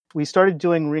we started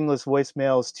doing ringless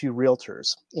voicemails to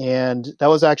realtors. And that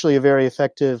was actually a very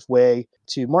effective way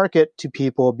to market to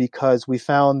people because we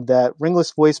found that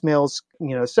ringless voicemails,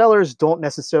 sellers don't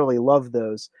necessarily love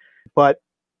those, but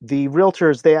the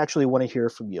realtors, they actually want to hear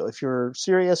from you. If you're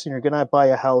serious and you're going to buy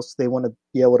a house, they want to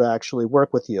be able to actually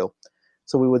work with you.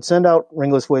 So we would send out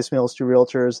ringless voicemails to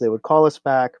realtors. They would call us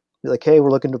back, be like, hey,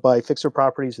 we're looking to buy fixer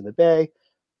properties in the Bay.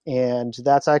 And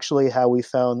that's actually how we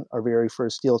found our very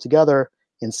first deal together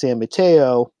in San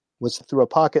Mateo, was through a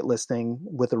pocket listing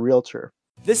with a realtor.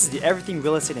 This is the Everything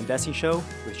Real Estate Investing Show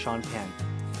with Sean Pan,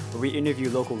 where we interview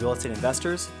local real estate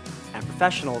investors and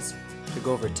professionals to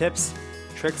go over tips,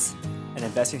 tricks, and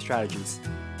investing strategies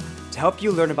to help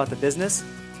you learn about the business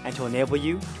and to enable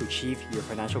you to achieve your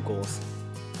financial goals.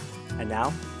 And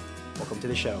now, welcome to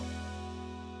the show.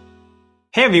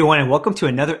 Hey everyone, and welcome to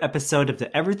another episode of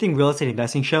the Everything Real Estate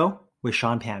Investing Show with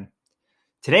Sean Pan.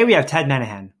 Today we have Ted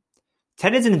Manahan.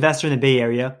 Ted is an investor in the Bay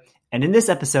Area, and in this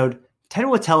episode, Ted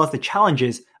will tell us the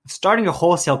challenges of starting a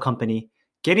wholesale company,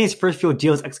 getting his first few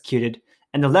deals executed,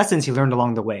 and the lessons he learned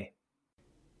along the way.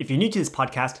 If you're new to this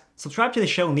podcast, subscribe to the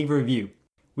show and leave a review.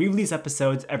 We release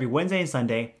episodes every Wednesday and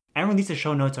Sunday, and release the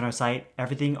show notes on our site,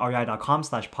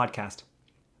 everythingrei.com/podcast.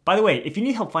 By the way, if you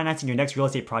need help financing your next real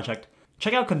estate project,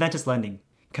 check out Conventus Lending.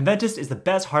 Conventus is the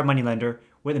best hard money lender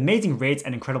with amazing rates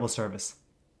and incredible service.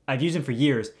 I've used them for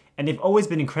years, and they've always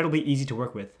been incredibly easy to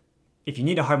work with. If you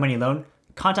need a hard money loan,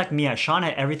 contact me at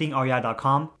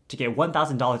sean@everythingrei.com to get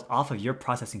 $1,000 off of your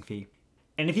processing fee.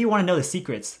 And if you want to know the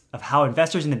secrets of how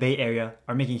investors in the Bay Area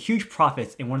are making huge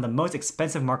profits in one of the most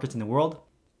expensive markets in the world,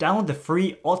 download the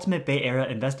free Ultimate Bay Area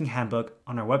Investing Handbook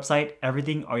on our website,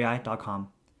 everythingrei.com.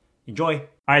 Enjoy.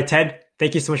 All right, Ted,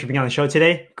 thank you so much for being on the show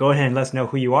today. Go ahead and let us know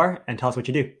who you are and tell us what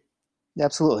you do.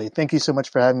 Absolutely. Thank you so much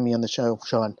for having me on the show,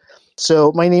 Sean.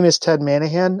 So my name is Ted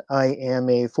Manahan. I am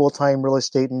a full-time real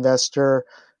estate investor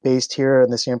based here in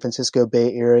the San Francisco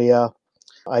Bay Area.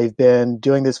 I've been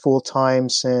doing this full-time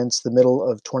since the middle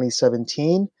of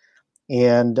 2017.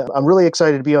 And I'm really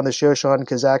excited to be on the show, Sean,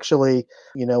 because actually,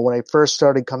 when I first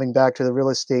started coming back to the real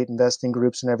estate investing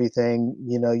groups and everything,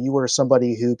 you were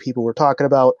somebody who people were talking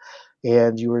about,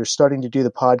 and you were starting to do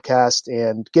the podcast,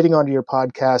 and getting onto your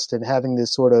podcast and having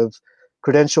this sort of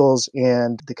credentials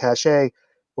and the cachet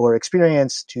or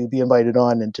experience to be invited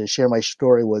on and to share my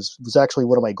story was actually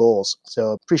one of my goals.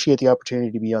 So appreciate the opportunity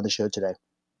to be on the show today.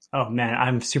 Oh man,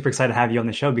 I'm super excited to have you on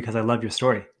the show because I love your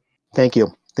story. Thank you.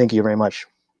 Thank you very much.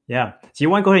 Yeah. So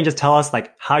you want to go ahead and just tell us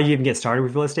how you even get started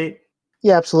with real estate?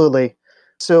 Yeah, absolutely.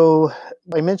 So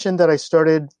I mentioned that I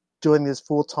started doing this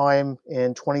full time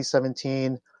in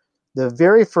 2017. The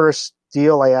very first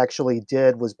deal I actually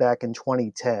did was back in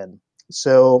 2010.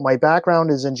 So my background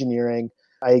is engineering.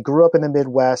 I grew up in the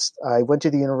Midwest. I went to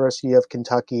the University of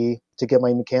Kentucky to get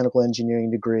my mechanical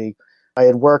engineering degree. I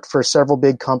had worked for several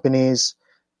big companies.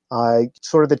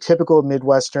 Sort of the typical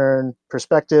Midwestern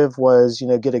perspective was,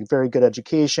 get a very good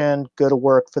education, go to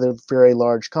work for the very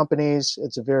large companies.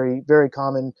 It's a very, very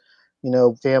common,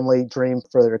 family dream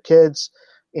for their kids.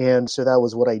 And so that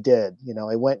was what I did.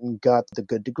 I went and got the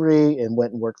good degree and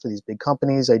went and worked for these big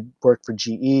companies. I worked for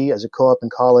GE as a co-op in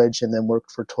college and then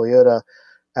worked for Toyota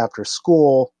after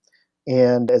school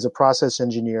and as a process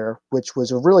engineer, which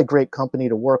was a really great company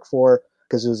to work for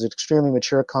because it was an extremely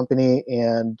mature company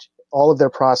and all of their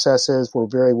processes were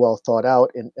very well thought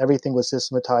out and everything was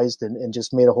systematized and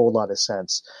just made a whole lot of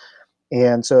sense.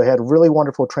 And so I had a really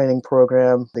wonderful training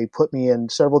program. They put me in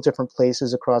several different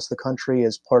places across the country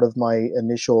as part of my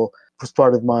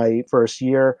first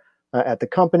year at the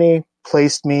company,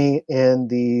 placed me in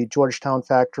the Georgetown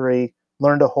factory,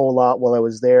 learned a whole lot while I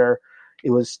was there. It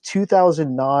was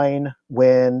 2008,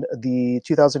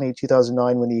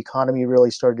 2009, when the economy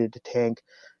really started to tank.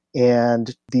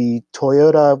 And the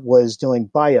Toyota was doing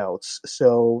buyouts.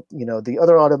 So, the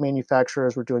other auto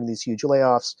manufacturers were doing these huge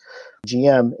layoffs.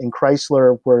 GM and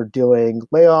Chrysler were doing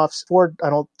layoffs. Ford, I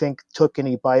don't think, took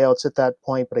any buyouts at that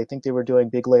point, but I think they were doing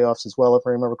big layoffs as well, if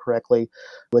I remember correctly.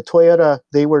 With Toyota,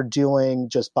 they were doing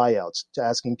just buyouts,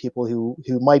 asking people who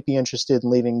might be interested in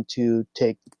leaving to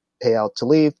take payout to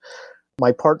leave.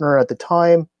 My partner at the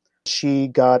time, she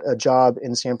got a job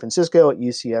in San Francisco at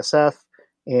UCSF.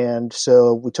 And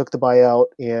so we took the buyout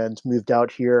and moved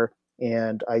out here.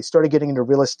 And I started getting into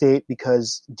real estate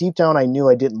because deep down I knew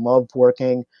I didn't love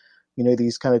working,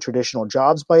 these kind of traditional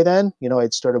jobs by then.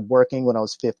 I'd started working when I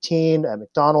was 15 at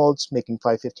McDonald's, making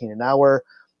 $5.15 an hour,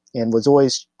 and was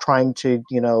always trying to,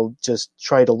 just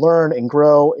try to learn and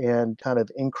grow and kind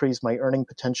of increase my earning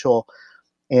potential.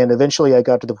 And eventually I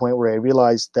got to the point where I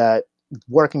realized that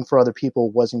working for other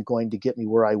people wasn't going to get me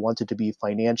where I wanted to be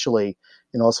financially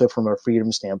and also from a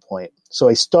freedom standpoint. So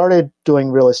I started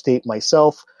doing real estate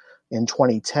myself in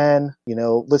 2010,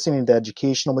 listening to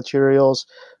educational materials.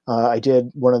 I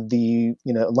did one of the,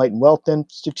 Enlightened Wealth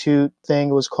Institute thing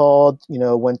it was called,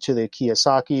 went to the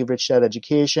Kiyosaki Rich Dad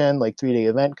Education, like 3-day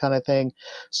event kind of thing,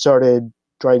 started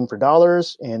driving for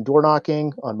dollars and door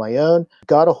knocking on my own,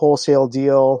 got a wholesale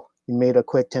deal, made a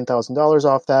quick $10,000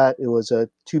 off that. It was a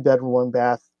 2-bedroom,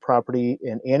 1-bath property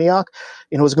in Antioch.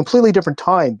 And it was a completely different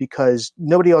time because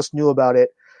nobody else knew about it.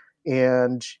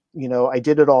 And, I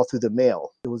did it all through the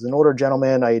mail. It was an older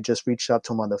gentleman. I had just reached out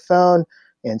to him on the phone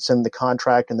and sent the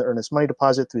contract and the earnest money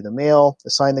deposit through the mail,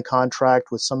 signed the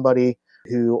contract with somebody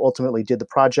who ultimately did the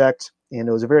project. And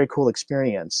it was a very cool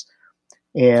experience.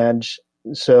 And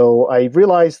so I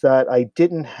realized that I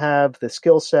didn't have the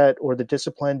skill set or the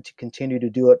discipline to continue to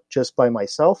do it just by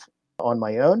myself on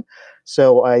my own.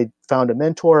 So I found a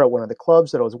mentor at one of the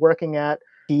clubs that I was working at.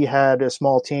 He had a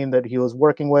small team that he was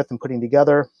working with and putting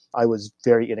together. I was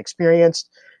very inexperienced.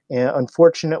 And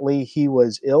unfortunately, he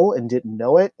was ill and didn't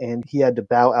know it, and he had to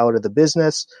bow out of the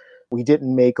business. We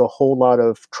didn't make a whole lot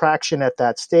of traction at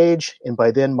that stage. And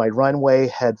by then, my runway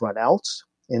had run out.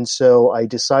 And so I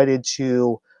decided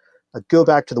to go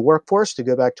back to the workforce, to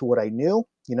go back to what I knew.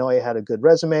 I had a good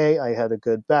resume, I had a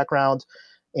good background.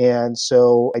 And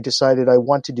so I decided I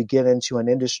wanted to get into an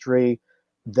industry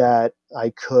that I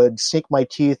could sink my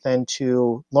teeth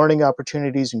into learning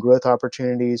opportunities and growth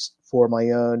opportunities for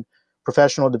my own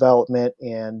professional development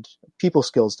and people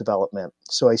skills development.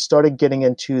 So I started getting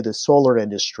into the solar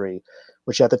industry,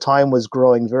 which at the time was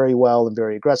growing very well and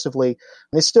very aggressively.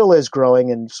 And it still is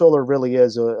growing, and solar really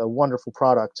is a wonderful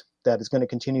product that is going to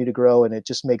continue to grow, and it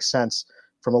just makes sense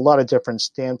from a lot of different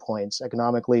standpoints,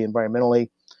 economically, environmentally.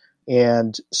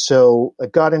 And so I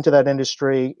got into that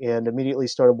industry and immediately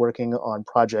started working on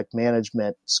project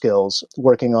management skills,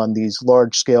 working on these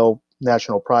large-scale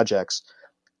national projects,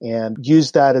 and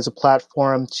used that as a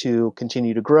platform to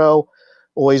continue to grow,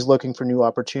 always looking for new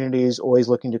opportunities, always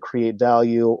looking to create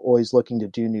value, always looking to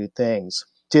do new things.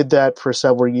 Did that for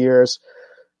several years,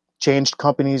 changed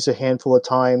companies a handful of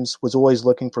times, was always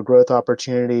looking for growth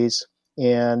opportunities.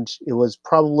 And it was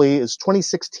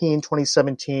 2016,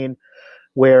 2017,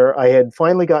 where I had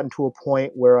finally gotten to a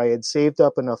point where I had saved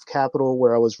up enough capital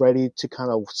where I was ready to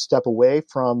kind of step away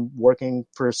from working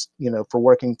for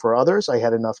working for others. I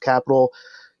had enough capital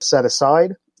set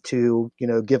aside to,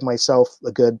 give myself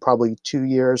a good probably 2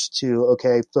 years to,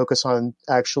 focus on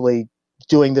actually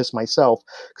doing this myself.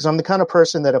 Because I'm the kind of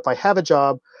person that if I have a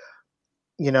job,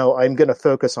 I'm going to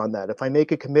focus on that. If I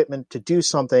make a commitment to do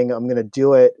something, I'm going to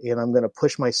do it, and I'm going to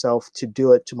push myself to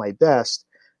do it to my best.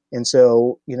 And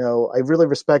so, I really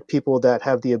respect people that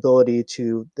have the ability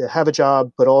to have a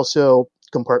job, but also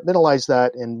compartmentalize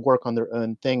that and work on their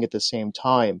own thing at the same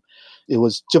time. It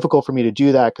was difficult for me to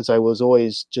do that because I was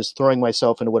always just throwing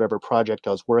myself into whatever project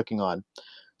I was working on.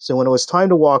 So when it was time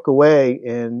to walk away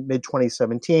in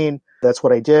mid-2017, that's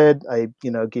what I did. I,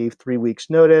 gave 3 weeks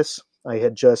notice. I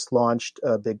had just launched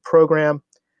a big program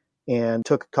and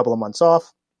took a couple of months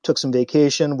off, took some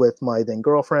vacation with my then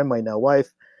girlfriend, my now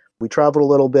wife. We traveled a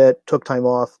little bit, took time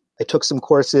off. I took some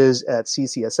courses at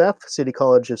CCSF, City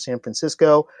College of San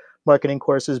Francisco, marketing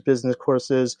courses, business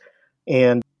courses.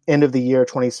 And end of the year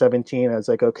 2017, I was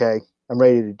like, okay, I'm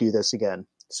ready to do this again.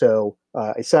 So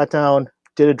I sat down,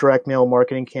 did a direct mail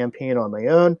marketing campaign on my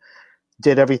own,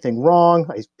 did everything wrong.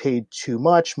 I paid too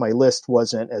much. My list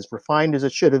wasn't as refined as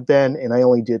it should have been, and I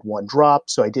only did one drop,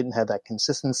 so I didn't have that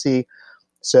consistency.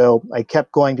 So I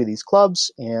kept going to these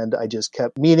clubs, and I just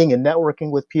kept meeting and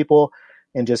networking with people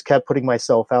and just kept putting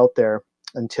myself out there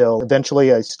until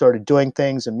eventually I started doing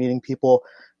things and meeting people,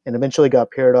 and eventually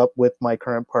got paired up with my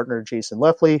current partner, Jason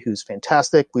Leffley, who's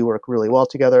fantastic. We work really well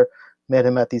together. Met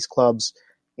him at these clubs,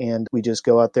 and we just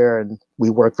go out there and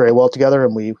we work very well together,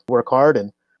 and we work hard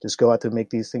and just go out to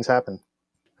make these things happen.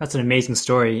 That's an amazing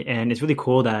story. And it's really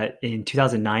cool that in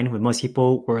 2009, when most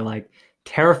people were like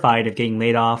terrified of getting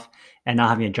laid off and not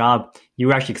having a job, you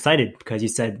were actually excited because you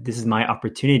said, this is my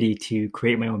opportunity to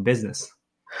create my own business.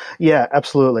 Yeah,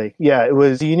 absolutely. Yeah, it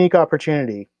was a unique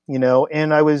opportunity,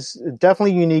 and I was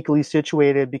definitely uniquely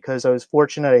situated because I was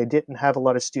fortunate. I didn't have a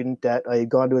lot of student debt. I had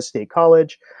gone to a state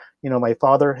college. My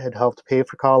father had helped pay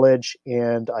for college,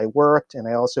 and I worked, and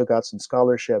I also got some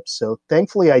scholarships. So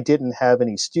thankfully, I didn't have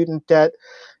any student debt,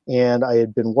 and I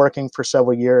had been working for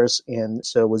several years, and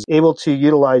so was able to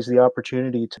utilize the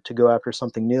opportunity to go after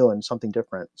something new and something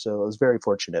different. So I was very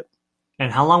fortunate.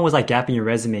 And how long was that gap in your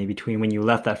resume between when you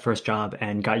left that first job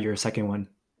and got your second one?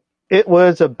 It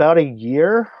was about a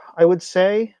year, I would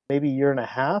say, maybe a year and a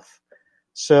half.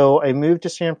 So I moved to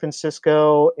San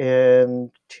Francisco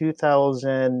in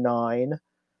 2009.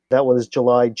 That was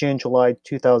July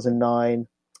 2009.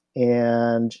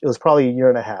 And it was probably a year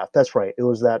and a half. That's right. It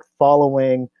was that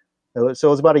following. So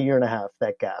it was about a year and a half.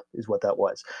 That gap is what that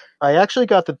was. I actually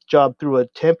got the job through a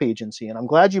temp agency. And I'm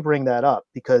glad you bring that up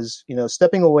because,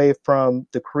 stepping away from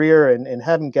the career and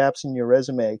having gaps in your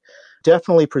resume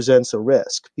definitely presents a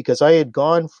risk because I had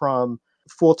gone from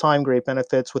full-time great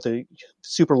benefits with a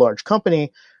super large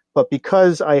company. But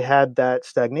because I had that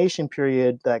stagnation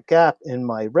period, that gap in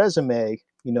my resume,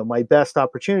 my best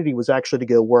opportunity was actually to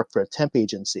go work for a temp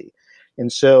agency.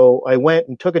 And so I went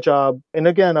and took a job. And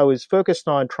again, I was focused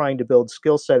on trying to build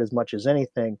skill set as much as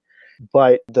anything.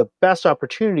 But the best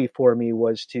opportunity for me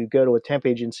was to go to a temp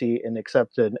agency and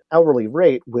accept an hourly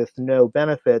rate with no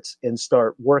benefits and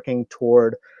start working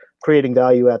toward creating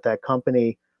value at that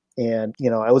company. And,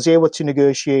 I was able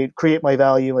to create my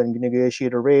value and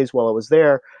negotiate a raise while I was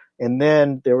there. And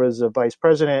then there was a vice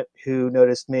president who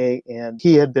noticed me, and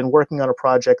he had been working on a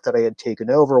project that I had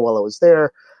taken over while I was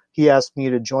there. He asked me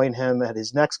to join him at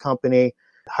his next company,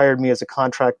 hired me as a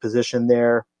contract position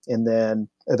there, and then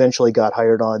eventually got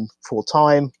hired on full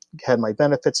time, had my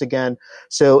benefits again.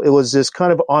 So it was this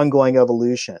kind of ongoing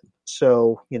evolution.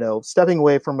 So, stepping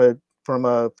away from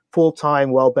a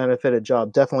full-time, well-benefited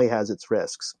job definitely has its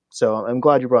risks. So I'm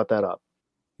glad you brought that up.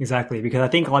 Exactly, because I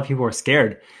think a lot of people are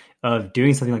scared of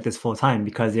doing something like this full time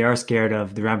because they are scared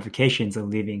of the ramifications of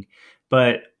leaving.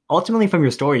 But ultimately, from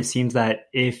your story, it seems that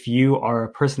if you are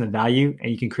a person of value and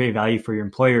you can create value for your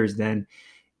employers, then,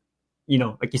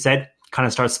 like you said, kind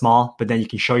of start small, but then you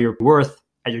can show your worth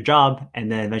at your job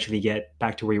and then eventually get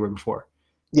back to where you were before.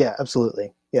 Yeah,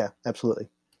 absolutely. Yeah, absolutely.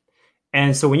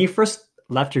 And so when you first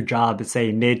left your job, let's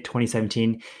say mid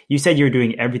 2017, you said you were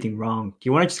doing everything wrong. Do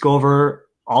you want to just go over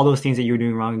all those things that you were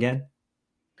doing wrong again?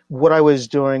 What I was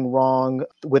doing wrong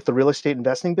with the real estate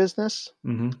investing business?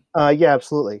 Mm-hmm. Yeah,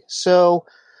 absolutely. So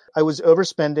I was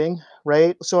overspending,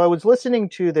 right? So I was listening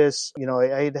to this,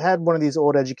 I had one of these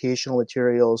old educational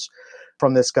materials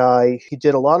from this guy. He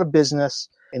did a lot of business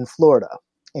in Florida.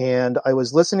 And I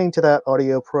was listening to that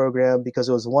audio program because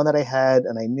it was one that I had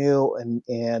and I knew.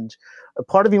 And a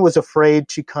part of me was afraid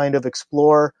to kind of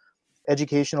explore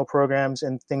educational programs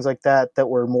and things like that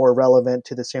were more relevant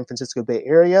to the San Francisco Bay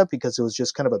Area because it was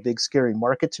just kind of a big, scary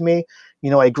market to me.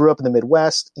 I grew up in the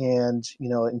Midwest and,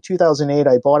 in 2008,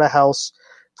 I bought a house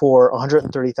for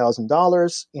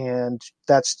 $130,000. And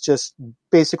that's just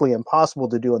basically impossible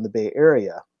to do in the Bay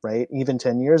Area, right? Even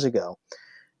 10 years ago.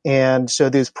 And so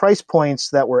these price points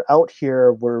that were out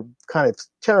here were kind of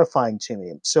terrifying to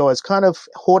me. So I was kind of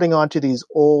holding on to these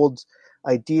old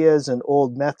ideas and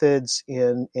old methods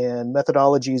and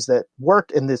methodologies that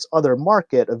worked in this other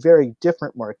market, a very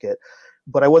different market.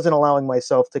 But I wasn't allowing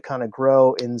myself to kind of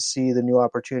grow and see the new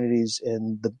opportunities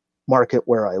in the market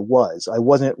where I was. I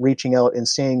wasn't reaching out and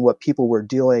seeing what people were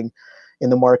doing in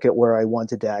the market where I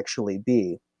wanted to actually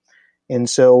be. And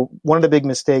so one of the big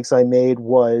mistakes I made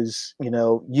was,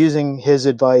 using his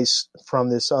advice from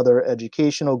this other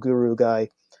educational guru guy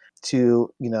to,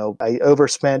 I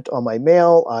overspent on my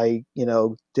mail. I,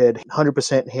 did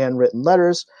 100% handwritten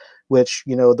letters, which,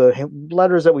 the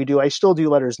letters that we do, I still do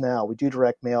letters now. We do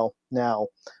direct mail now.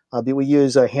 But we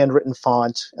use a handwritten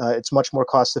font. It's much more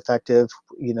cost effective.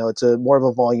 It's more of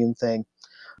a volume thing.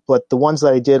 But the ones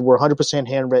that I did were 100%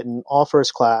 handwritten, all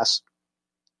first class.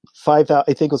 I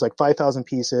think it was like 5,000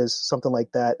 pieces, something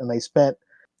like that. And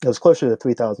it was closer to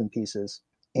 3,000 pieces.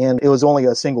 And it was only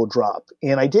a single drop.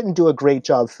 And I didn't do a great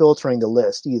job filtering the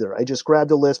list either. I just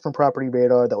grabbed a list from Property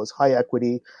Radar that was high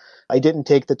equity. I didn't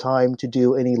take the time to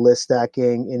do any list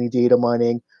stacking, any data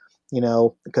mining,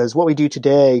 because what we do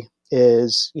today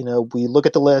is, we look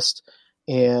at the list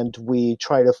and we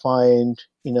try to find,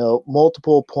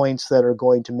 multiple points that are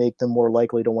going to make them more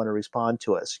likely to want to respond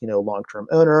to us. Long-term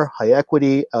owner, high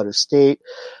equity, out of state,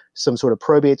 some sort of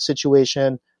probate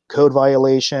situation, code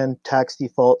violation, tax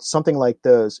default, something like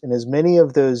those. And as many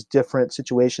of those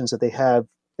situations that they have,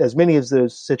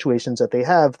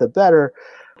 the better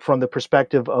from the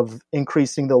perspective of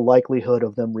increasing the likelihood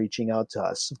of them reaching out to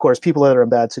us. Of course, people that are in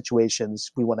bad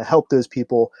situations, we want to help those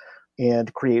people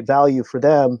and create value for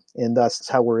them. And that's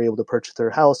how we're able to purchase their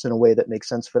house in a way that makes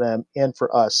sense for them and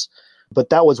for us. But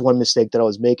that was one mistake that I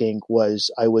was making,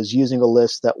 was I was using a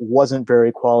list that wasn't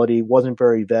very quality, wasn't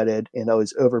very vetted, and I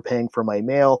was overpaying for my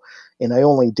mail, and I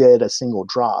only did a single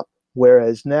drop.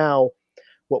 Whereas now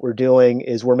what we're doing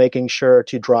is we're making sure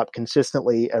to drop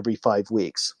consistently every 5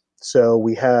 weeks. So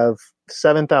we have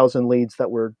 7,000 leads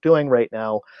that we're doing right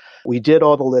now. We did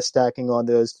all the list stacking on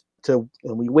those, and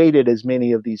we weighted as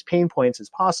many of these pain points as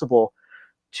possible.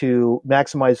 to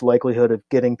maximize the likelihood of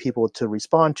getting people to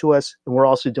respond to us. And we're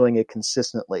also doing it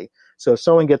consistently. So if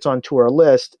someone gets onto our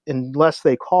list, unless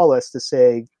they call us to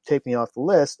say, take me off the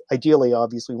list, ideally,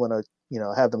 obviously, want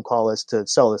to have them call us to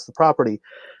sell us the property.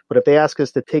 But if they ask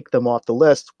us to take them off the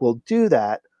list, we'll do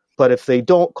that. But if they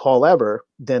don't call ever,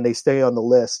 then they stay on the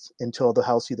list until the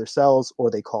house either sells or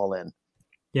they call in.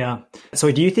 Yeah.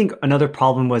 So do you think another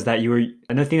problem was that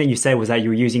another thing that you said was that you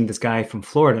were using this guy from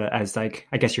Florida as like,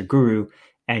 I guess, your guru,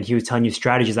 and he was telling you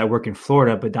strategies that work in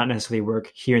Florida, but not necessarily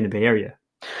work here in the Bay Area?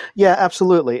 Yeah,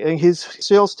 absolutely. And his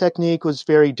sales technique was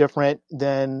very different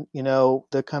than,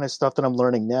 the kind of stuff that I'm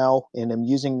learning now and I'm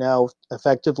using now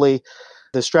effectively.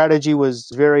 The strategy was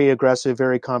very aggressive,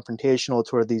 very confrontational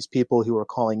toward these people who were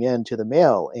calling in to the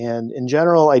mail. And in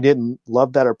general, I didn't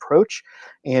love that approach.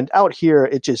 And out here,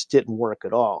 it just didn't work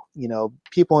at all.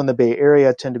 People in the Bay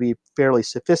Area tend to be fairly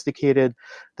sophisticated.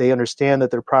 They understand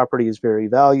that their property is very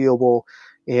valuable,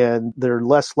 and they're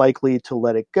less likely to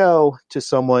let it go to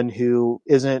someone who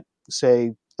isn't,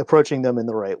 say, approaching them in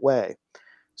the right way.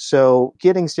 So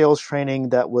getting sales training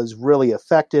that was really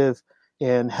effective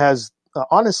and has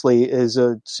honestly is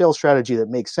a sales strategy that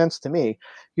makes sense to me.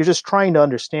 You're just trying to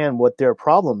understand what their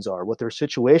problems are, what their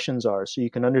situations are, so you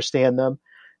can understand them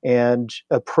and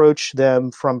approach them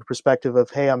from a perspective of,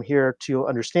 hey, I'm here to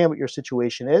understand what your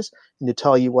situation is and to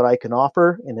tell you what I can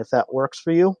offer. And if that works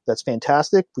for you, that's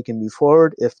fantastic. We can move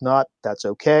forward. If not, that's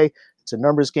okay. It's a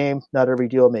numbers game. Not every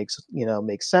deal makes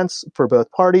sense for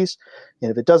both parties. And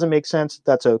if it doesn't make sense,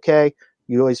 that's okay.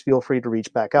 You always feel free to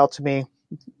reach back out to me.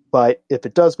 But if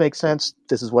it does make sense,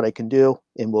 this is what I can do,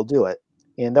 and we'll do it.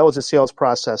 And that was a sales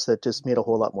process that just made a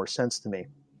whole lot more sense to me.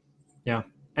 Yeah.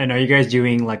 And are you guys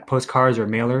doing like postcards or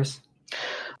mailers?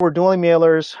 We're doing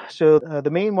mailers. So the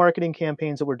main marketing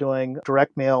campaigns that we're doing,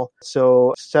 direct mail.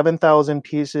 So 7,000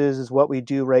 pieces is what we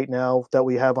do right now that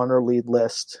we have on our lead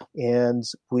list. And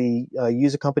we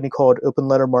use a company called Open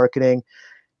Letter Marketing.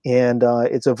 And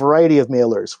it's a variety of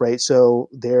mailers, right? So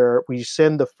we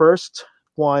send the first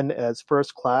one as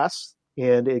first class,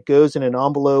 and it goes in an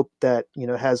envelope that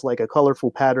has like a colorful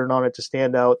pattern on it to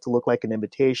stand out, to look like an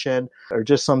invitation or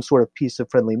just some sort of piece of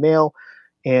friendly mail.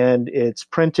 And it's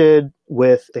printed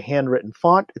with the handwritten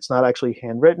font. It's not actually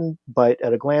handwritten, but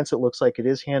at a glance, it looks like it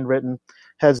is handwritten.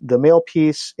 Has the mail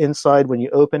piece inside when you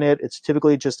open it. It's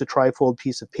typically just a trifold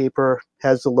piece of paper.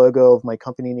 Has the logo of my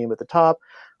company name at the top.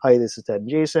 Hi, this is Ted and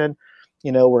Jason.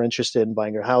 We're interested in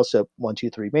buying your house at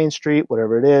 123 Main Street,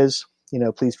 whatever it is.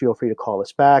 Please feel free to call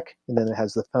us back. And then it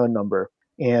has the phone number.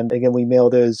 And again, we mail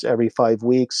those every 5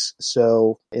 weeks.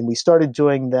 And we started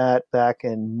doing that back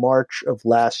in March of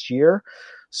last year.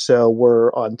 So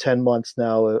we're on 10 months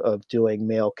now of doing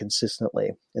mail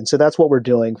consistently. And so that's what we're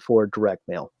doing for direct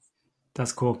mail.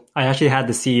 That's cool. I actually had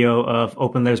the CEO of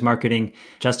Open Letters Marketing,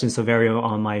 Justin Silverio,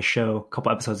 on my show a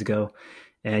couple episodes ago.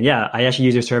 And yeah, I actually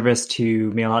use your service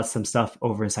to mail out some stuff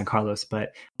over in San Carlos,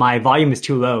 but my volume is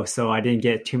too low, so I didn't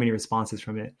get too many responses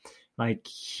from it. Like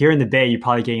here in the Bay, you're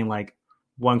probably getting like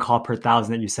one call per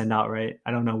 1,000 that you send out, right?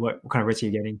 I don't know what kind of rates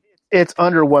you're getting. It's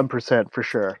under 1% for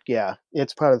sure. Yeah,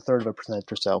 it's probably a third of a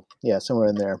percent or so. Yeah, somewhere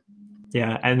in there.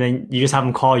 Yeah, and then you just have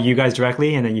them call you guys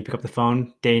directly, and then you pick up the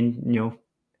phone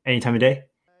any time of day.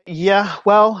 Yeah,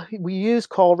 well, we use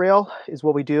CallRail is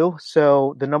what we do.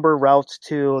 So the number routes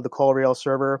to the CallRail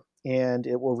server, and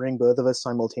it will ring both of us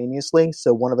simultaneously.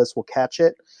 So one of us will catch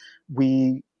it.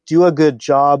 We do a good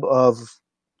job of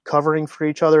covering for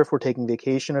each other if we're taking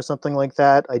vacation or something like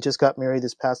that. I just got married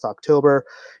this past October,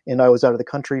 and I was out of the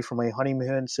country for my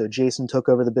honeymoon. So Jason took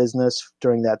over the business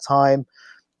during that time.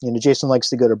 Jason likes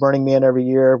to go to Burning Man every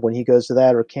year. When he goes to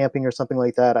that or camping or something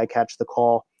like that, I catch the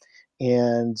call.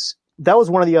 And that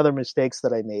was one of the other mistakes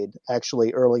that I made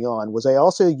actually early on, was I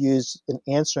also used an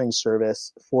answering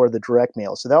service for the direct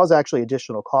mail. So that was actually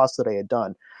additional cost that I had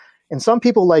done. And some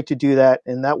people like to do that,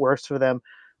 and that works for them.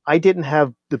 I didn't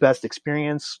have the best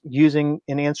experience using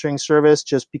an answering service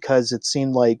just because it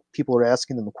seemed like people were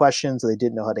asking them questions that they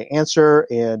didn't know how to answer.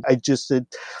 And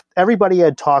everybody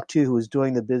I'd talked to who was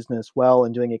doing the business well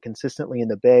and doing it consistently in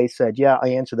the Bay said, yeah, I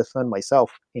answer the phone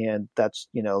myself. And that's,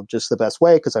 just the best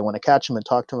way because I want to catch them and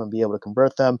talk to them and be able to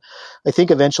convert them. I think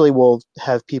eventually we'll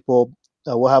have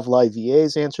live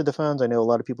VAs answer the phones. I know a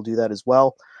lot of people do that as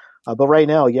well. But right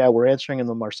now, yeah, we're answering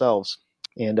them ourselves.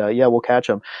 And we'll catch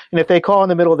them. And if they call in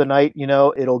the middle of the night,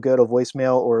 it'll go to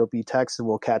voicemail or it'll be text, and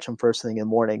we'll catch them first thing in the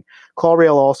morning.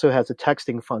 CallRail also has a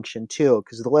texting function too,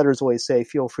 because the letters always say,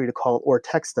 feel free to call or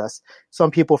text us.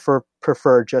 Some people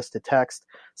prefer just to text.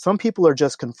 Some people are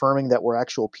just confirming that we're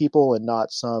actual people and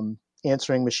not some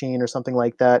answering machine or something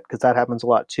like that, because that happens a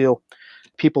lot too.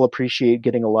 People appreciate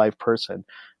getting a live person.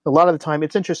 a lot of the time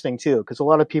it's interesting too, because a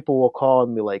lot of people will call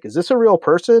and be like, is this a real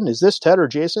person? Is this Ted or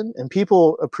Jason? And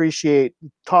people appreciate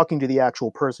talking to the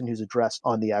actual person who's addressed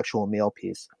on the actual mail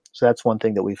piece. So that's one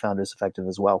thing that we found is effective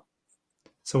as well.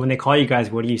 So when they call you guys,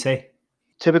 what do you say?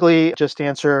 Typically just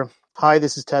answer, hi,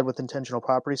 this is Ted with Intentional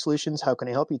Property Solutions. How can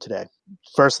I help you today?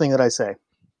 First thing that I say.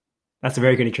 That's a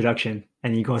very good introduction.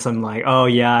 And you go something like, oh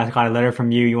yeah, I got a letter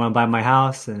from you. You want to buy my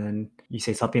house? And then you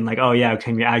say something like, oh yeah,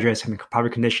 tell me your address, tell me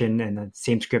property condition, and the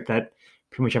same script that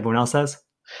pretty much everyone else says.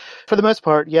 For the most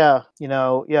part, yeah.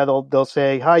 They'll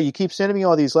say, hi, you keep sending me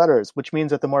all these letters, which means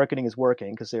that the marketing is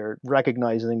working because they're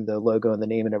recognizing the logo and the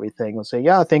name and everything. They'll say,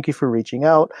 yeah, thank you for reaching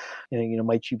out.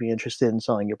 Might you be interested in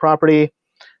selling your property?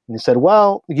 And they said,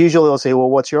 well, usually they'll say, well,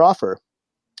 what's your offer?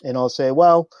 And I'll say,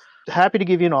 well, happy to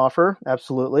give you an offer.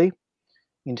 Absolutely.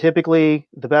 And typically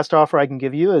the best offer I can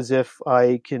give you is if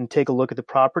I can take a look at the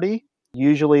property.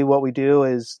 Usually what we do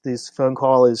is this phone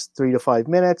call is 3 to 5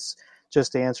 minutes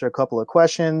just to answer a couple of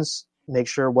questions, make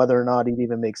sure whether or not it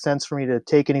even makes sense for me to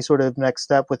take any sort of next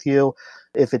step with you.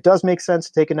 If it does make sense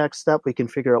to take a next step, we can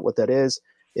figure out what that is.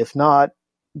 If not,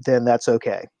 then that's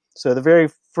okay. So the very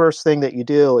first thing that you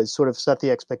do is sort of set the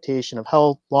expectation of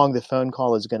how long the phone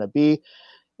call is going to be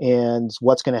and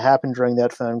what's going to happen during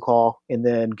that phone call, and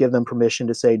then give them permission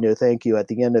to say no thank you at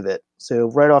the end of it. So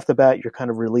right off the bat, you're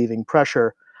kind of relieving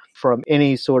pressure from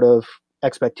any sort of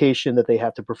expectation that they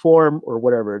have to perform or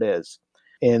whatever it is.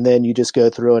 And then you just go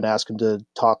through and ask them to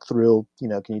talk through,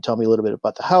 can you tell me a little bit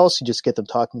about the house? You just get them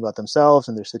talking about themselves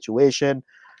and their situation,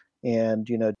 and,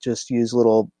 just use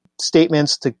little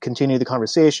statements to continue the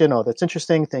conversation. Oh, that's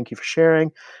interesting. Thank you for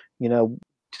sharing.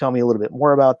 Tell me a little bit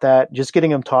more about that. Just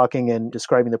getting them talking and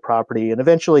describing the property. And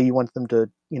eventually you want them to,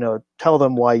 tell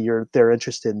them why they're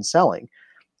interested in selling.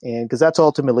 And because that's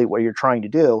ultimately what you're trying to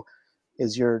do,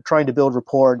 is you're trying to build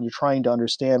rapport and you're trying to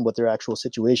understand what their actual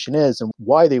situation is and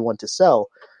why they want to sell.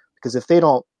 Because if they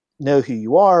don't know who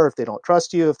you are, if they don't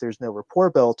trust you, if there's no rapport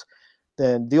built,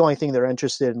 then the only thing they're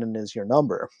interested in is your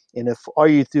number. And if all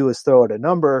you do is throw out a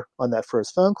number on that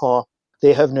first phone call,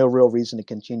 they have no real reason to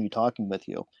continue talking with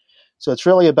you. So it's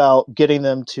really about getting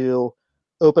them to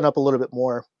open up a little bit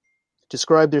more,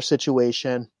 describe their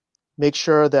situation, make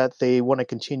sure that they want to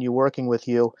continue working with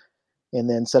you, and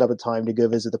then set up a time to go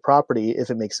visit the property if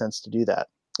it makes sense to do that.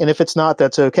 And if it's not,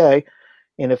 that's okay.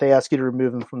 And if they ask you to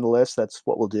remove them from the list, that's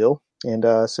what we'll do. And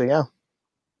yeah.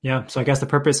 Yeah. So I guess the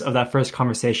purpose of that first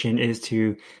conversation is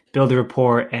to build a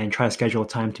rapport and try to schedule a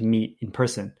time to meet in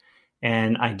person.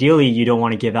 And ideally, you don't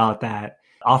want to give out that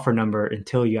offer number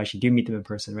until you actually do meet them in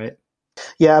person, right?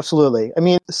 Yeah, absolutely. I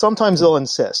mean, sometimes they'll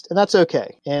insist, and that's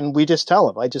okay. And I just tell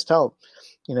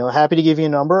them, happy to give you a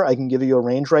number. I can give you a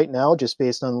range right now just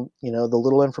based on, the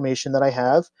little information that I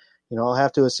have. I'll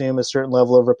have to assume a certain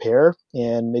level of repair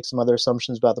and make some other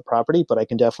assumptions about the property, but I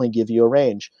can definitely give you a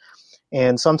range.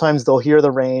 And sometimes they'll hear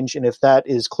the range, and if that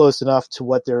is close enough to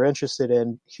what they're interested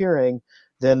in hearing,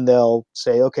 then they'll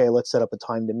say, okay, let's set up a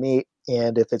time to meet.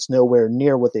 And if it's nowhere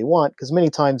near what they want, because many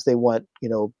times they want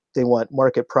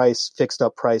market price, fixed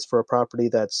up price for a property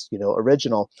that's,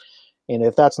 original. And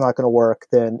if that's not going to work,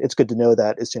 then it's good to know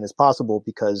that as soon as possible,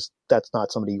 because that's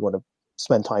not somebody you want to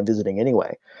spend time visiting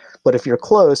anyway. But if you're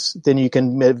close, then you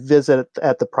can visit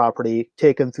at the property,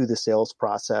 take them through the sales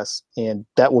process, and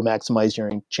that will maximize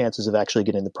your chances of actually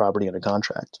getting the property under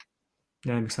contract.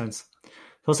 Yeah, that makes sense. So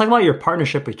let's talk about your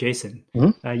partnership with Jason.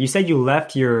 Mm-hmm. You said you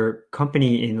left your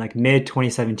company in like mid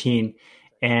 2017.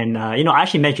 And, I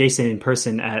actually met Jason in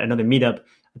person at another meetup.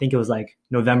 I think it was like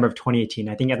November of 2018.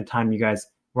 I think at the time you guys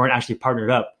weren't actually partnered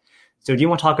up. So do you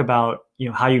want to talk about,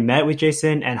 how you met with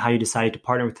Jason and how you decided to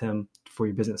partner with him for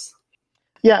your business?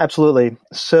 Yeah, absolutely.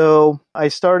 So I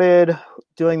started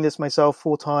doing this myself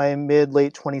full-time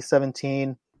late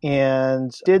 2017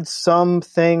 and did some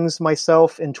things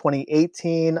myself in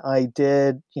 2018. I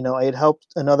had helped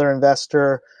another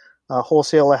investor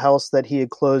wholesale a house that he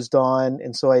had closed on.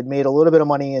 And so I had made a little bit of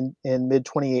money in mid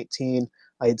 2018.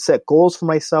 I had set goals for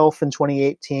myself in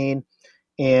 2018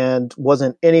 and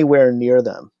wasn't anywhere near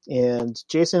them. And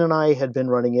Jason and I had been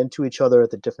running into each other at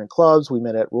the different clubs. We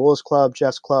met at Rules Club,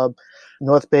 Jeff's Club,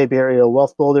 North Bay Area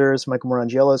Wealth Builders, Michael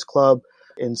Marangielo's club,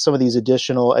 and some of these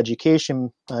additional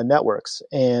education networks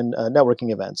and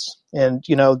networking events. And,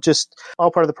 just all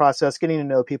part of the process, getting to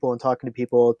know people and talking to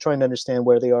people, trying to understand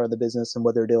where they are in the business and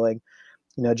what they're doing.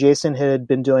 Jason had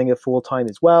been doing it full time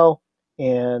as well.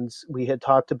 And we had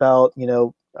talked about,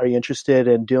 are you interested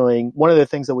in doing, one of the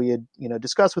things that we had,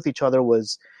 discussed with each other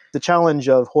was the challenge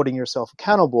of holding yourself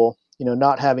accountable,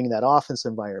 not having that office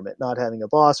environment, not having a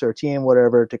boss or a team,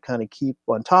 whatever, to kind of keep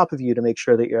on top of you to make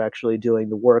sure that you're actually doing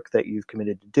the work that you've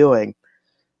committed to doing.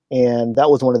 And that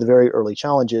was one of the very early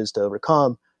challenges to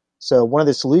overcome. So one of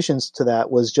the solutions to that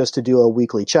was just to do a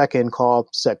weekly check-in call,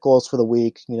 set goals for the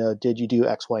week. Did you do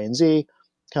X, Y, and Z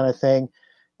kind of thing?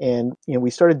 And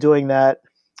we started doing that,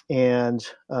 and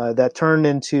that turned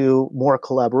into more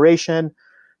collaboration.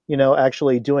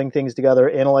 Actually doing things together,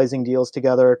 analyzing deals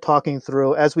together, talking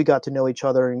through as we got to know each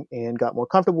other and got more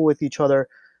comfortable with each other,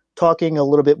 talking a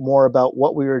little bit more about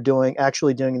what we were doing,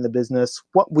 actually doing in the business,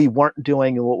 what we weren't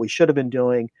doing and what we should have been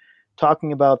doing,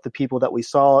 talking about the people that we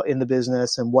saw in the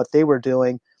business and what they were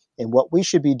doing and what we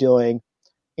should be doing.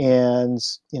 And,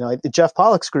 the Jeff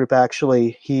Pollock's group,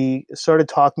 actually, he started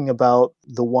talking about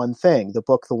The One Thing, the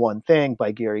book, The One Thing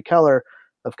by Gary Keller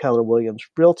of Keller Williams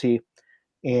Realty.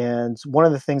 And one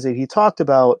of the things that he talked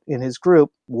about in his group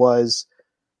was,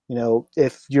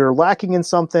 if you're lacking in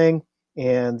something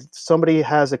and somebody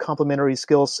has a complementary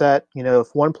skill set,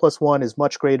 if 1+1 is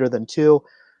much greater than 2,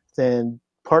 then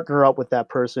partner up with that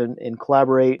person and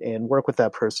collaborate and work with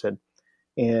that person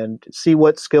and see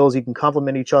what skills you can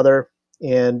complement each other.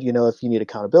 And, if you need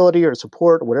accountability or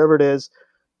support or whatever it is,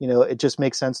 it just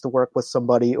makes sense to work with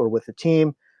somebody or with a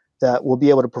team that will be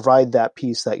able to provide that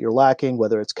piece that you're lacking,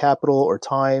 whether it's capital or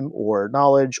time or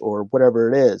knowledge or whatever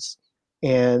it is.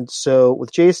 And so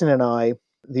with Jason and I,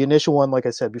 the initial one, like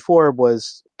I said before,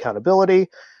 was accountability,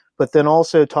 but then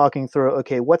also talking through,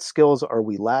 okay, what skills are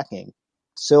we lacking?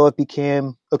 So it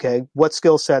became, okay, what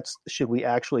skill sets should we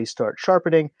actually start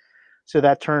sharpening? So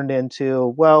that turned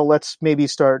into, well, let's maybe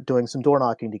start doing some door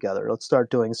knocking together. Let's start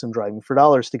doing some driving for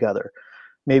dollars together.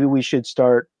 Maybe we should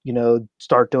start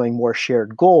doing more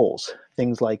shared goals,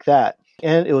 things like that.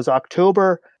 And it was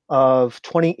October of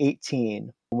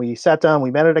 2018. We sat down, we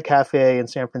met at a cafe in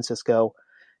San Francisco,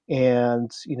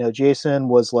 and, Jason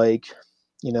was like,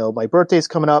 my birthday's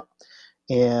coming up,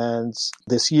 and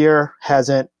this year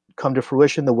hasn't come to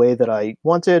fruition the way that I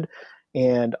wanted.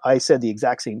 And I said the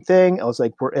exact same thing. I was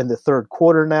like, we're in the third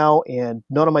quarter now, and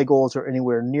none of my goals are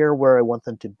anywhere near where I want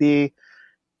them to be.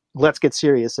 Let's get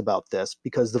serious about this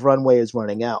because the runway is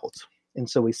running out. And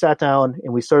so we sat down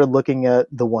and we started looking at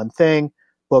The One Thing,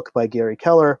 book by Gary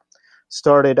Keller,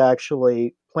 started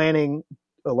actually planning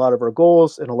a lot of our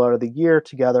goals and a lot of the year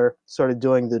together, started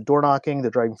doing the door knocking, the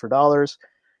driving for dollars.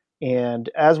 And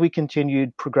as we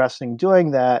continued progressing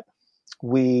doing that,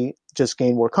 we just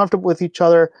gained more comfortable with each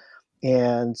other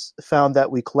and found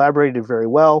that we collaborated very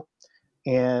well.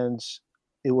 And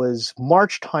it was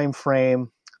March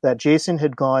timeframe that Jason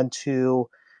had gone to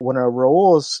one of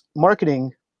Raul's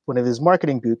one of his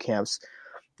marketing boot camps,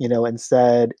 and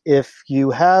said, if you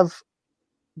have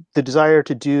the desire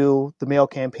to do the mail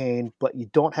campaign, but you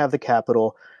don't have the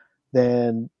capital,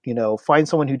 then, find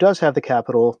someone who does have the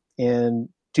capital and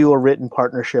do a written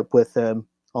partnership with them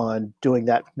on doing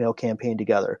that mail campaign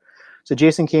together. So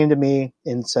Jason came to me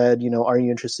and said, are you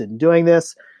interested in doing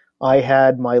this? I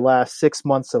had my last 6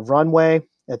 months of runway.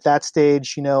 At that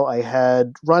stage, I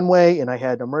had runway and I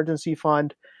had an emergency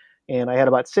fund, and I had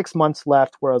about 6 months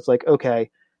left where I was like, okay,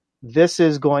 this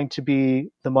is going to be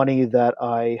the money that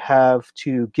I have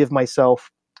to give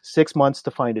myself 6 months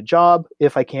to find a job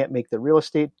if I can't make the real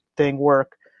estate thing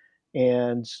work.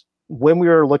 And when we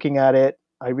were looking at it,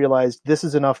 I realized this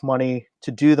is enough money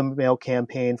to do the mail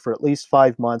campaign for at least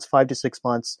 5 months, 5 to 6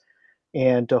 months,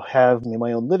 and to have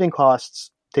my own living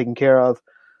costs taken care of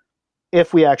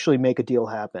if we actually make a deal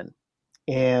happen.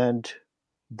 And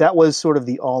that was sort of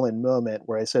the all-in moment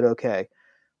where I said, okay,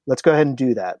 let's go ahead and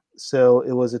do that. So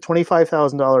it was a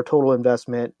 $25,000 total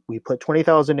investment. We put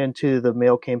 $20,000 into the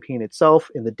mail campaign itself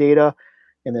in the data,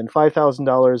 and then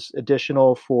 $5,000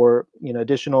 additional for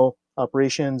additional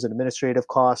operations and administrative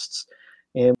costs.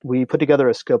 And we put together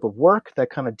a scope of work that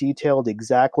kind of detailed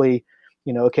exactly,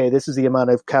 okay, this is the amount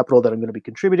of capital that I'm going to be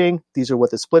contributing. These are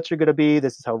what the splits are going to be.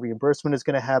 This is how reimbursement is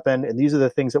going to happen. And these are the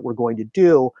things that we're going to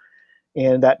do.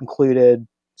 And that included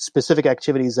specific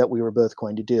activities that we were both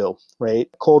going to do, right?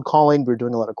 Cold calling. We were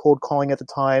doing a lot of cold calling at the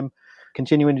time,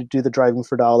 continuing to do the driving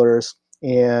for dollars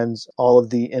and all of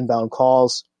the inbound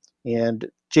calls. And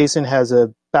Jason has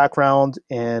a background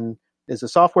and is a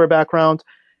software background.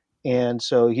 And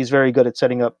so he's very good at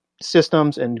setting up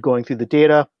systems and going through the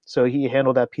data. So he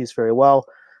handled that piece very well.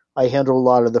 I handled a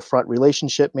lot of the front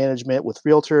relationship management with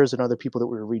realtors and other people that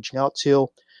we were reaching out to.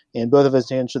 And both of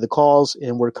us answered the calls,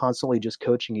 and we're constantly just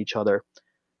coaching each other.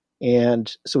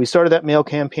 And so we started that mail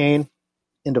campaign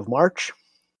end of March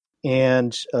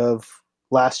and of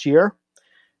last year.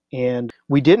 And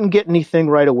we didn't get anything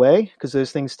right away because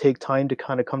those things take time to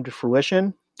kind of come to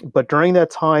fruition. But during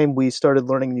that time, we started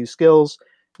learning new skills.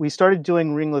 We started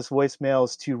doing ringless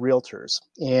voicemails to realtors.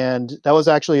 And that was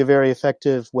actually a very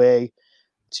effective way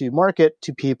to market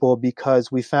to people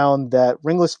because we found that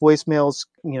ringless voicemails,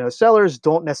 sellers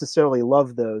don't necessarily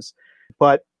love those,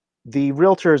 but the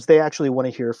realtors, they actually want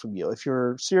to hear from you. If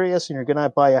you're serious and you're going to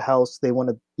buy a house, they want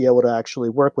to be able to actually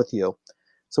work with you.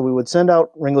 So we would send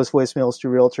out ringless voicemails to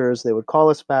realtors. They would call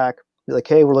us back, be like,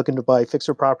 hey, we're looking to buy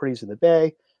fixer properties in the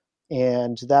Bay.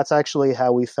 And that's actually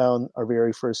how we found our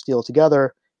very first deal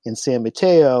together in San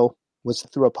Mateo, was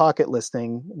through a pocket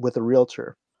listing with a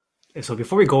realtor. So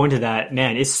before we go into that,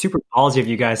 man, it's super ballsy of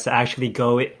you guys to actually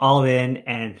go all in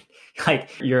and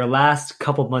like your last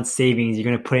couple of months savings, you're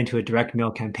going to put into a direct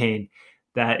mail campaign.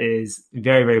 That is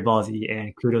very, very ballsy,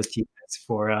 and kudos to you guys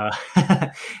for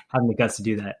having the guts to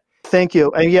do that. Thank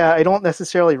you. And yeah, I don't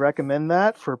necessarily recommend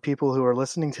that for people who are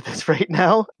listening to this right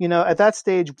now. At that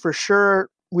stage, for sure,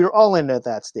 we were all in at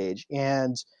that stage.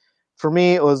 And for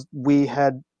me, it was, we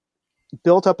had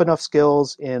built up enough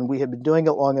skills and we had been doing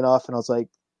it long enough. And I was like,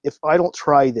 if I don't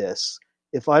try this,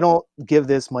 if I don't give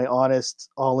this my honest,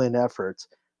 all-in effort,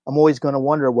 I'm always going to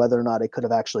wonder whether or not I could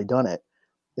have actually done it.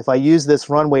 If I use this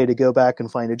runway to go back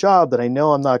and find a job that I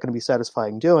know I'm not going to be satisfied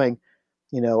in doing,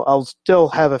 I'll still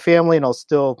have a family and I'll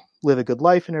still live a good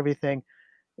life and everything,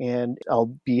 and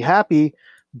I'll be happy,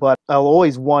 but I'll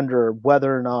always wonder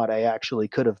whether or not I actually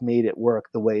could have made it work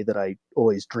the way that I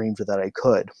always dreamed that I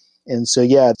could. And so,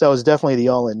 yeah, that was definitely the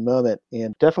all-in moment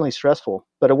and definitely stressful,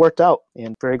 but it worked out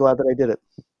and very glad that I did it.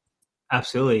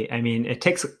 Absolutely. I mean, it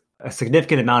takes a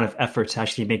significant amount of effort to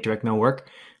actually make direct mail work.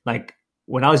 Like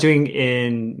when I was doing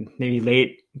in maybe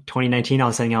late 2019, I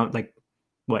was sending out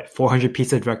 400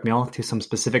 pieces of direct mail to some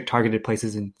specific targeted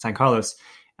places in San Carlos.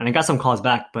 And I got some calls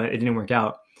back, but it didn't work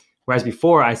out. Whereas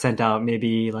before I sent out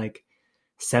maybe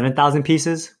 7,000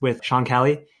 pieces with Sean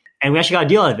Cali, and we actually got a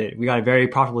deal out of it. We got a very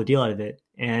profitable deal out of it.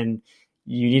 And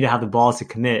you need to have the balls to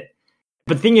commit.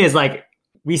 But the thing is,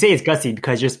 we say it's gutsy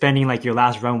because you're spending your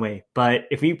last runway. But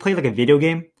if we play a video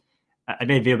game, I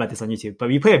made a video about this on YouTube, but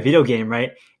you play a video game,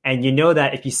 right? And you know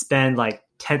that if you spend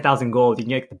 10,000 gold, you can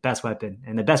get the best weapon.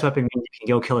 And the best weapon means you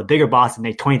can go kill a bigger boss and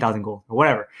make 20,000 gold or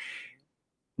whatever.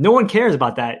 No one cares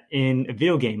about that in a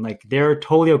video game. They're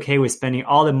totally okay with spending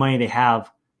all the money they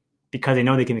have because they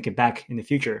know they can make it back in the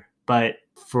future. But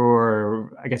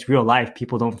for, I guess, real life,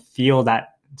 people don't feel that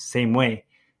same way.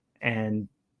 And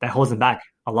that holds them back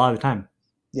a lot of the time.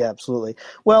 Yeah, absolutely.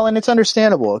 Well, and it's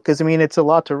understandable because, it's a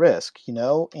lot to risk,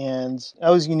 and I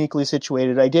was uniquely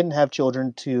situated. I didn't have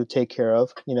children to take care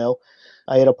of,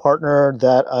 I had a partner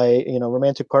that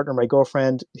romantic partner, my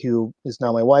girlfriend, who is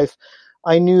now my wife.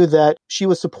 I knew that she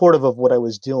was supportive of what I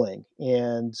was doing.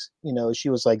 And, she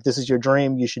was like, this is your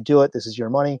dream. You should do it. This is your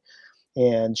money.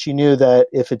 And she knew that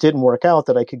if it didn't work out,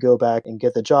 that I could go back and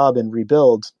get the job and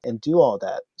rebuild and do all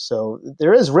that. So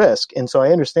there is risk. And so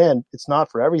I understand it's not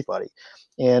for everybody.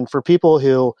 And for people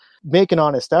who make an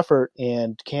honest effort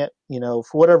and can't, for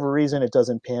whatever reason, it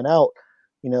doesn't pan out,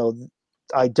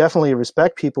 I definitely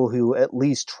respect people who at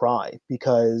least try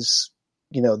because,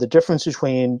 the difference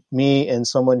between me and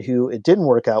someone who it didn't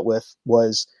work out with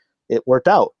was it worked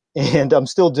out. And I'm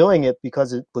still doing it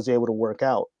because it was able to work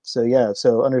out. So, yeah,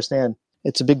 so understand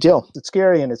it's a big deal. It's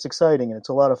scary and it's exciting and it's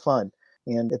a lot of fun.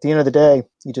 And at the end of the day,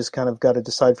 you just kind of got to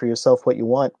decide for yourself what you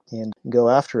want and go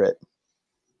after it.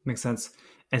 Makes sense.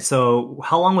 And so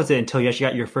how long was it until you actually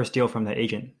got your first deal from that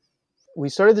agent? We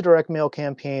started the direct mail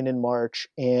campaign in March,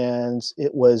 and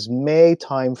it was May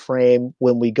timeframe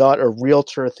when we got a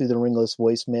realtor through the ringless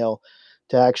voicemail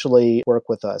to actually work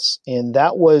with us. And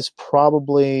that was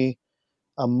probably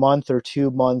a month or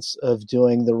 2 months of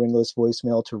doing the ringless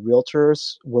voicemail to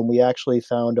realtors when we actually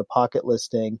found a pocket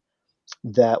listing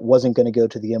that wasn't going to go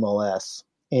to the MLS.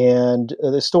 And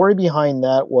the story behind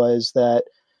that was that,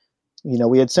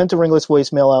 we had sent a ringless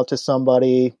voicemail out to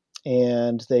somebody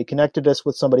and they connected us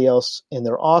with somebody else in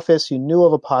their office who knew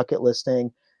of a pocket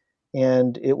listing.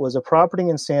 And it was a property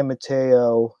in San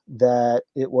Mateo that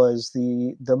it was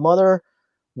the mother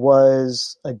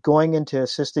was going into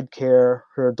assisted care.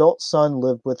 Her adult son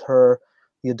lived with her.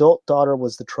 The adult daughter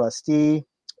was the trustee.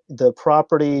 The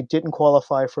property didn't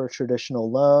qualify for a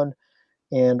traditional loan.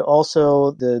 And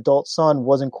also the adult son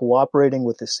wasn't cooperating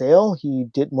with the sale. He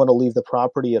didn't want to leave the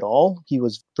property at all. He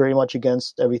was very much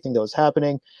against everything that was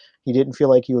happening. He didn't feel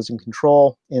like he was in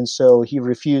control. And so he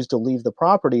refused to leave the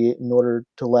property in order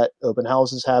to let open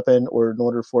houses happen or in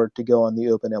order for it to go on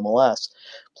the open MLS.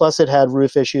 Plus it had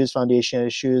roof issues, foundation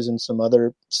issues, and some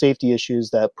other safety issues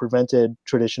that prevented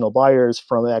traditional buyers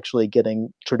from actually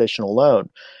getting traditional loan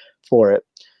for it.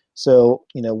 So,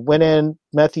 went in,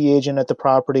 met the agent at the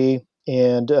property,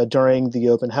 and during the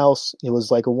open house, it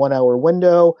was like a 1 hour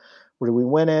window where we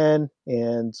went in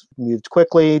and moved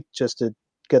quickly just to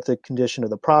get the condition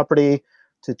of the property.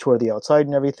 to tour the outside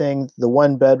and everything. The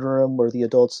one bedroom where the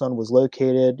adult son was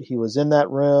located, he was in that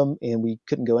room and we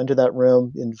couldn't go into that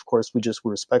room. And of course, we just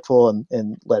were respectful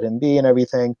and let him be and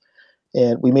everything.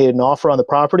 And we made an offer on the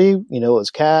property, it was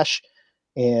cash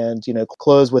and,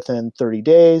 closed within 30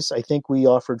 days. I think we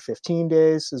offered 15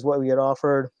 days is what we had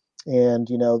offered. And,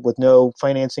 with no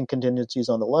financing contingencies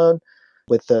on the loan,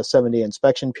 with the 7-day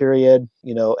inspection period,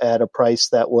 at a price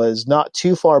that was not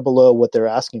too far below what their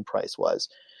asking price was.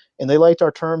 And they liked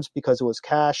our terms because it was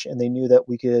cash and they knew that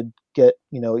we could get,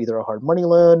 either a hard money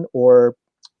loan or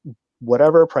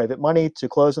whatever, private money to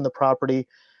close on the property,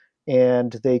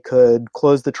 and they could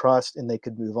close the trust and they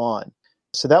could move on.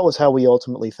 So that was how we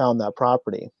ultimately found that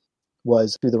property,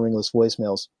 was through the ringless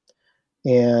voicemails.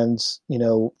 And,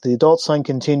 the adult son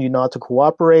continued not to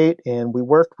cooperate, and we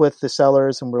worked with the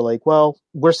sellers and we're like, well,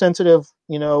 we're sensitive,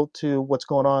 to what's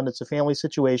going on. It's a family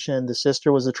situation. The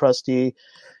sister was a trustee.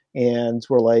 And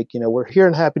we're like, we're here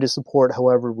and happy to support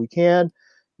however we can.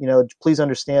 Please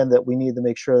understand that we need to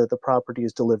make sure that the property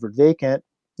is delivered vacant.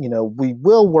 We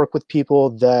will work with people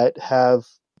that have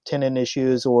tenant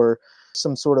issues or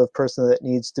some sort of person that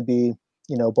needs to be,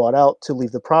 bought out to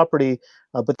leave the property.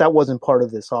 But that wasn't part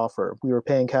of this offer. We were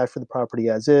paying cash for the property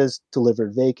as is,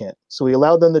 delivered vacant. So we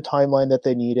allowed them the timeline that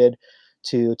they needed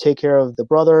to take care of the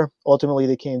brother. Ultimately,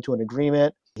 they came to an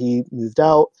agreement. He moved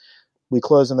out. We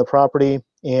closed on the property,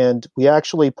 and we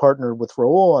actually partnered with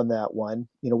Raul on that one.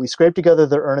 We scraped together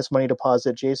the earnest money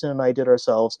deposit. Jason and I did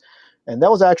ourselves. And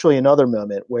that was actually another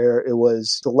moment where it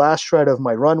was the last shred of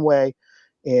my runway.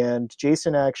 And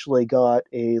Jason actually got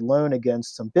a loan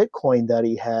against some Bitcoin that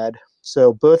he had.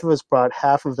 So both of us brought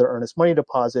half of their earnest money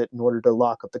deposit in order to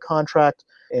lock up the contract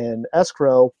and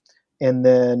escrow. And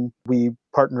then we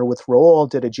partnered with Raul,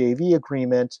 did a JV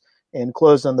agreement, and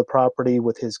closed on the property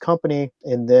with his company.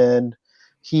 And then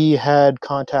he had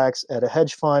contacts at a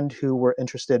hedge fund who were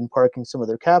interested in parking some of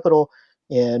their capital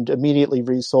and immediately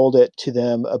resold it to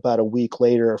them about a week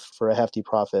later for a hefty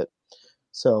profit.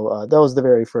 So that was the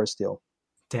very first deal.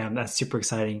 Damn, that's super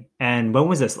exciting. And when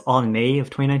was this? All in May of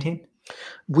 2019?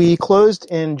 We closed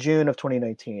in June of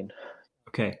 2019.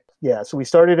 Okay. Yeah, so we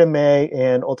started in May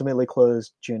and ultimately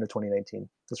closed June of 2019.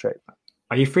 That's right.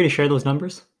 Are you free to share those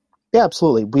numbers? Yeah,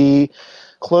 absolutely. We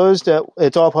closed at,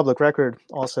 it's all public record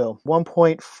also,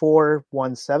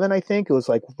 1.417, I think. It was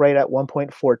like right at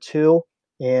 1.42,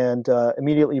 and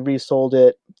immediately resold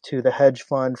it to the hedge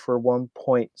fund for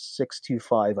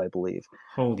 1.625, I believe.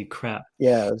 Holy crap.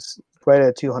 Yeah, it's right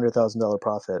at $200,000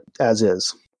 profit, as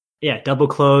is. Yeah, double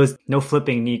closed, no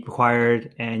flipping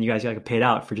required, and you guys got paid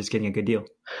out for just getting a good deal.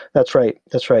 That's right.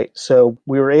 That's right. So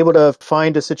we were able to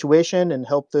find a situation and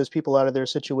help those people out of their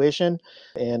situation.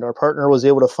 And our partner was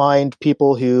able to find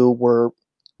people who were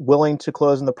willing to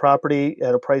close on the property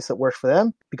at a price that worked for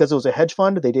them. Because it was a hedge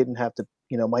fund, they didn't have to,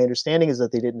 my understanding is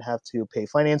that they didn't have to pay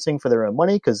financing for their own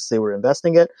money because they were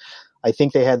investing it. I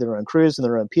think they had their own crews and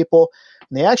their own people.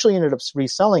 And they actually ended up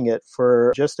reselling it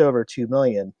for just over $2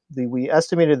 million. We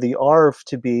estimated the ARV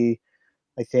to be,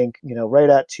 I think, right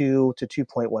at 2 to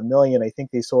 2.1 million. I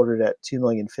think they sold it at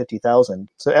 2,050,000.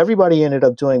 So everybody ended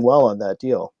up doing well on that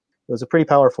deal. It was a pretty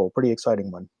powerful, pretty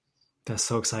exciting one. That's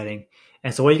so exciting.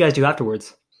 And so what do you guys do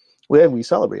afterwards? We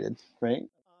celebrated, right?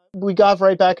 We got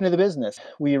right back into the business.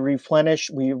 We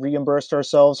reimbursed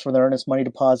ourselves for the earnest money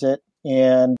deposit,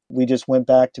 and we just went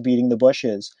back to beating the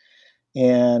bushes.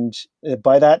 And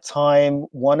by that time,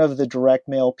 one of the direct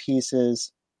mail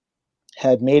pieces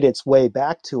had made its way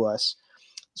back to us.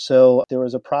 So there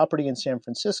was a property in San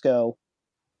Francisco.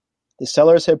 The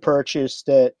sellers had purchased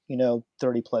it,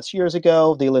 30 plus years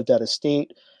ago. They lived out of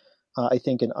state, I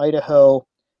think in Idaho.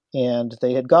 And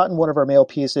they had gotten one of our mail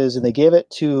pieces and they gave it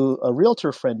to a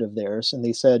realtor friend of theirs. And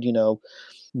they said,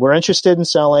 we're interested in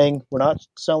selling. We're not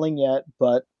selling yet,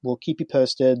 but we'll keep you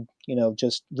posted.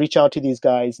 Just reach out to these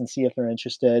guys and see if they're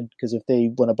interested. Because if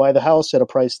they want to buy the house at a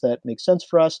price that makes sense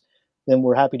for us, then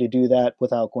we're happy to do that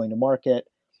without going to market.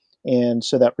 And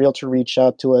so that realtor reached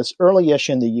out to us early-ish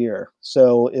in the year.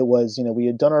 So it was, we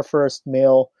had done our first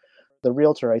mail. The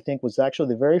realtor, I think, was actually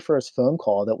the very first phone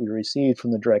call that we received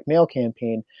from the direct mail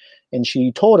campaign. And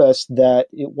she told us that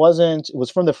it was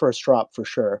from the first drop for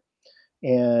sure,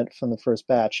 and from the first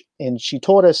batch. And she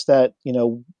told us that,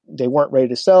 they weren't ready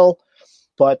to sell,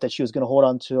 but that she was going to hold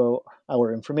on to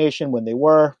our information when they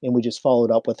were. And we just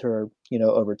followed up with her,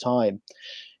 over time.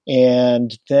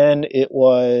 And then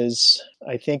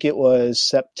I think it was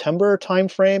September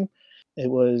timeframe.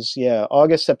 It was,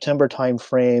 August, September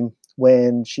timeframe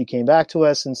when she came back to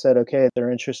us and said, okay,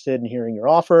 they're interested in hearing your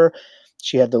offer.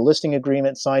 She had the listing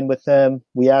agreement signed with them.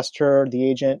 We asked her, the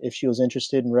agent, if she was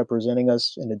interested in representing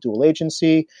us in a dual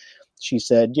agency. She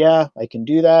said, yeah, I can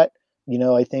do that.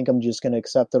 I think I'm just going to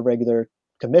accept the regular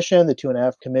commission, the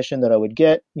 2.5 commission that I would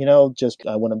get, just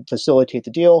I want to facilitate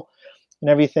the deal and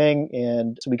everything.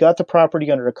 And so we got the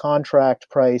property under a contract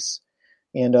price.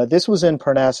 And this was in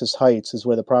Parnassus Heights, is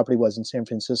where the property was in San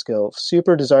Francisco.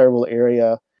 Super desirable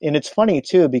area. And it's funny,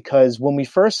 too, because when we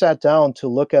first sat down to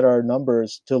look at our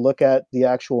numbers, to look at the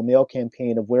actual mail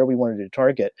campaign of where we wanted to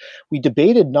target, we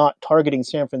debated not targeting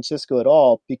San Francisco at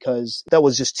all because that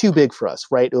was just too big for us,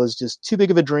 right? It was just too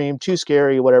big of a dream, too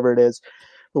scary, whatever it is.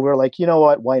 But we were like, you know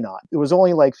what? Why not? It was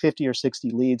only like 50 or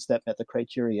 60 leads that met the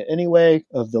criteria anyway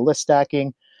of the list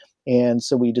stacking. And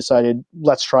so we decided,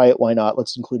 let's try it. Why not?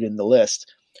 Let's include it in the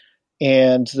list.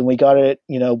 And then we got it,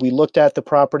 we looked at the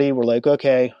property. We're like,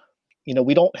 okay,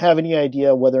 we don't have any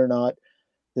idea whether or not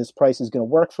this price is going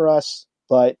to work for us,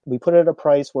 but we put it at a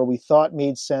price where we thought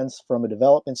made sense from a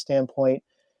development standpoint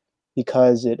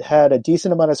because it had a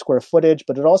decent amount of square footage,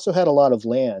 but it also had a lot of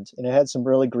land and it had some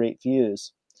really great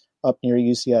views up near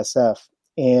UCSF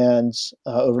and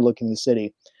overlooking the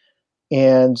city.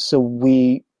 And so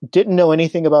we didn't know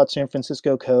anything about San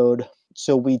Francisco code.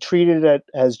 So we treated it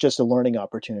as just a learning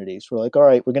opportunity. So we're like, all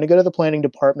right, we're going to go to the planning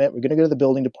department. We're going to go to the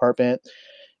building department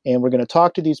and we're going to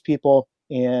talk to these people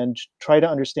and try to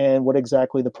understand what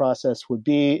exactly the process would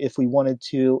be if we wanted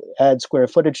to add square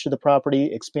footage to the property,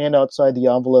 expand outside the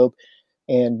envelope,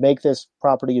 and make this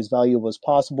property as valuable as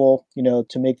possible,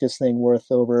 to make this thing worth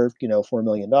over, $4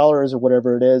 million or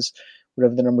whatever it is,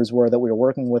 whatever the numbers were that we were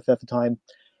working with at the time.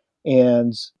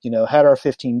 And, had our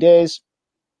 15 days,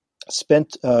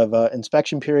 spent of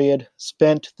inspection period,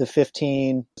 spent the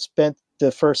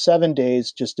first 7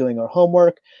 days just doing our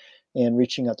homework and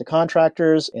reaching out to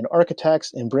contractors and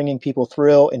architects and bringing people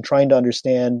through and trying to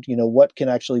understand, what can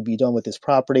actually be done with this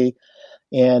property.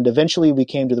 And eventually we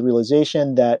came to the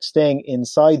realization that staying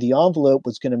inside the envelope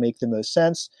was going to make the most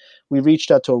sense. We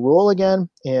reached out to Arul again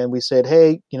and we said,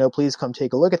 hey, please come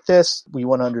take a look at this. We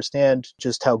want to understand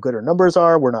just how good our numbers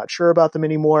are. We're not sure about them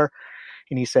anymore.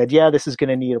 And he said, yeah, this is going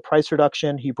to need a price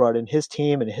reduction. He brought in his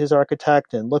team and his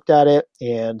architect and looked at it.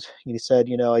 And he said,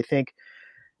 I think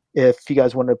if you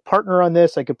guys want to partner on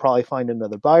this, I could probably find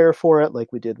another buyer for it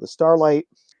like we did with Starlight.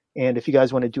 And if you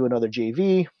guys want to do another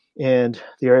JV and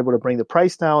they're able to bring the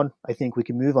price down, I think we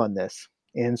can move on this.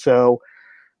 And so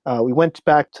we went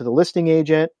back to the listing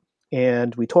agent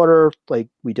and we told her,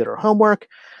 we did our homework.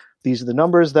 These are the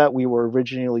numbers that we were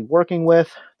originally working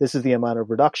with. This is the amount of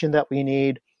reduction that we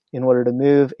need in order to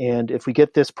move. And if we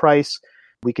get this price,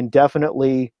 we can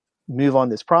definitely move on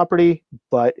this property.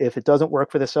 But if it doesn't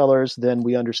work for the sellers, then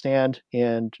we understand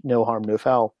and no harm, no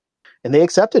foul. And they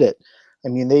accepted it. I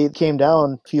mean, they came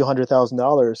down a few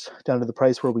 $100,000 down to the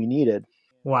price where we needed.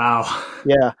 Wow.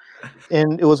 Yeah.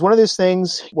 And it was one of those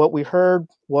things. What we heard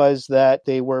was that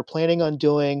they were planning on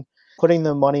putting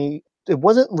the money, it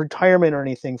wasn't retirement or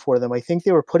anything for them. I think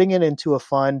they were putting it into a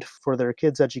fund for their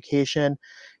kids' education.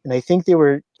 And I think they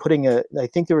were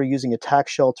using a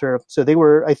tax shelter. So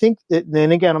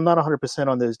then again, I'm not 100%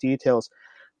 on those details,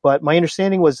 but my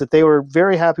understanding was that they were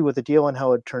very happy with the deal and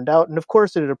how it turned out. And of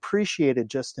course, it had appreciated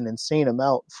just an insane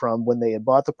amount from when they had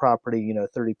bought the property,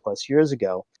 30 plus years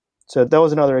ago. So that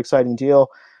was another exciting deal.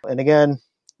 And again,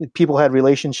 people had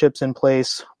relationships in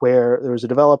place where there was a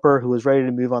developer who was ready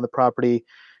to move on the property.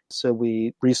 So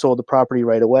we resold the property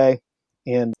right away.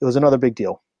 And it was another big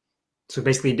deal. So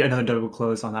basically another double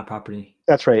close on that property.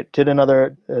 That's right. Did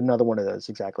another one of those,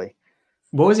 exactly.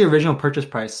 What was the original purchase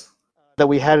price? That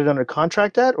we had it under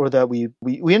contract at, or that we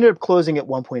ended up closing at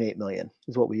 1.8 million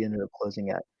is what we ended up closing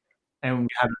at. And we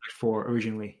had it for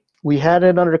originally? We had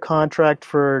it under contract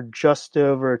for just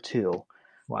over 2.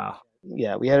 Wow.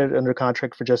 Yeah, we had it under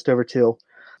contract for just over 2.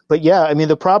 But yeah, I mean,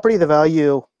 the property, the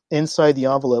value inside the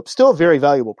envelope, still a very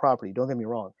valuable property, don't get me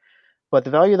wrong. But the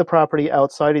value of the property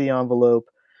outside of the envelope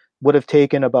would have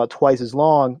taken about twice as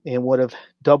long and would have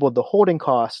doubled the holding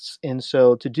costs. And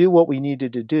so to do what we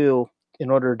needed to do in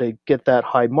order to get that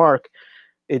high mark,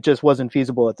 it just wasn't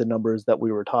feasible at the numbers that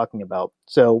we were talking about.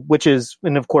 So,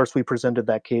 and of course we presented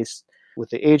that case with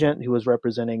the agent who was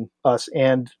representing us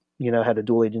and, had a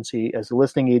dual agency as the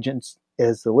listing agent.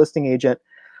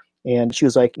 And she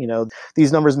was like,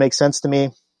 these numbers make sense to me.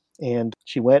 And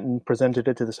she went and presented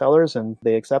it to the sellers and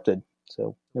they accepted.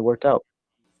 So it worked out.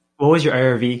 What was your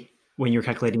IRV when you were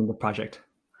calculating the project?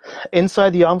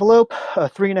 Inside the envelope,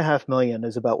 $3.5 million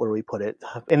is about where we put it.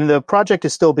 And the project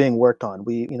is still being worked on.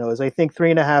 We, is I think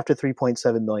 3.5 to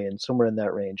 3.7 million, somewhere in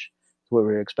that range, is what we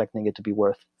were expecting it to be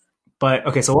worth. But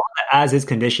okay, so what as is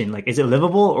condition? Is it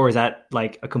livable or is that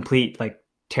a complete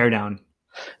tear down?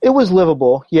 It was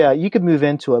livable. Yeah, you could move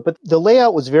into it, but the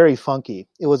layout was very funky.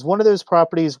 It was one of those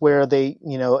properties where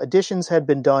additions had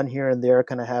been done here and there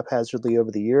kind of haphazardly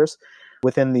over the years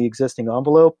within the existing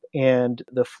envelope, and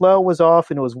the flow was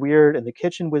off and it was weird, and the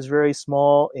kitchen was very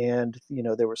small, and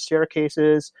there were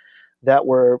staircases that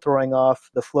were throwing off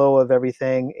the flow of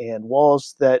everything and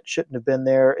walls that shouldn't have been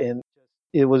there. And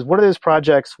it was one of those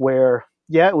projects where,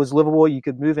 yeah, it was livable. You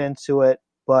could move into it,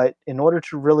 but in order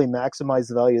to really maximize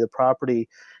the value of the property,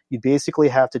 you basically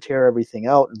have to tear everything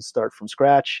out and start from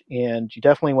scratch. And you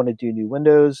definitely want to do new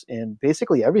windows and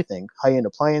basically everything, high-end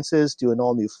appliances, do an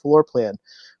all-new floor plan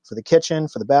for the kitchen,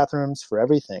 for the bathrooms, for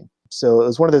everything. So it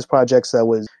was one of those projects that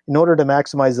was, in order to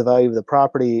maximize the value of the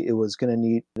property, it was going to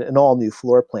need an all-new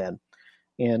floor plan.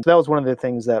 And that was one of the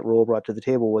things that Roel brought to the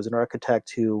table, was an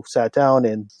architect who sat down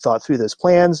and thought through those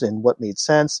plans and what made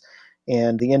sense.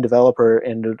 And the end developer,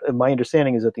 and my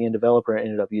understanding is that the end developer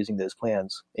ended up using those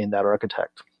plans in that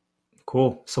architect.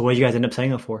 Cool. So what did you guys end up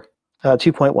signing up for?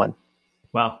 2.1.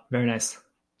 Wow. Very nice.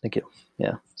 Thank you.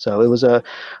 Yeah. So it was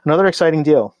another exciting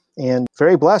deal, and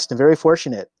very blessed and very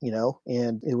fortunate,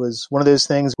 and it was one of those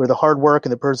things where the hard work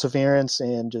and the perseverance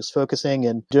and just focusing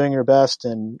and doing your best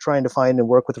and trying to find and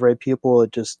work with the right people,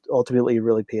 it just ultimately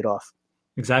really paid off.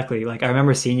 Exactly. Like I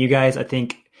remember seeing you guys, I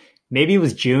think maybe it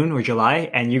was June or July,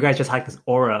 and you guys just had this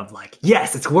aura of like,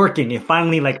 yes, it's working. And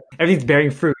finally, like everything's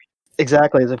bearing fruit.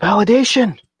 Exactly. It's a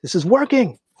validation. This is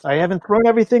working. I haven't thrown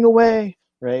everything away.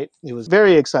 Right? It was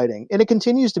very exciting. And it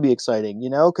continues to be exciting,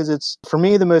 because it's, for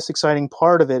me, the most exciting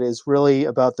part of it is really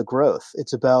about the growth.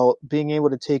 It's about being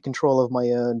able to take control of my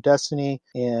own destiny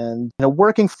and,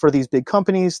 working for these big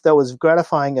companies. That was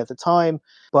gratifying at the time,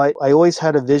 but I always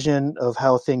had a vision of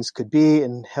how things could be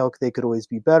and how they could always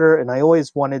be better. And I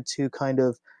always wanted to kind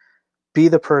of be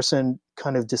the person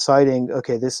kind of deciding,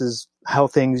 okay, this is how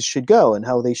things should go and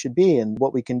how they should be and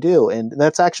what we can do. And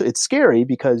that's actually, it's scary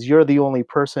because you're the only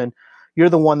person. You're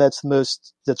the one that's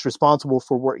responsible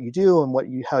for what you do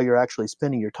and how you're actually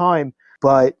spending your time.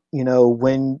 But,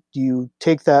 when you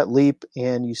take that leap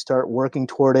and you start working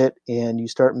toward it and you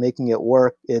start making it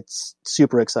work, it's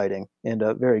super exciting and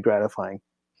very gratifying.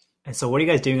 And so what are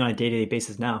you guys doing on a day-to-day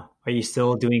basis now? Are you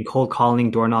still doing cold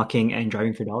calling, door knocking, and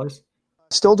driving for dollars?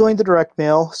 Still doing the direct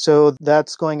mail. So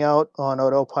that's going out on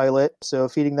autopilot. So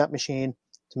feeding that machine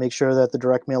to make sure that the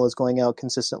direct mail is going out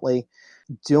consistently.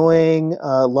 Doing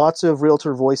lots of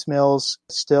realtor voicemails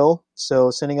still,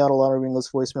 so sending out a lot of ringless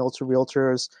voicemails to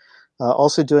realtors,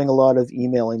 also doing a lot of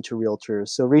emailing to realtors,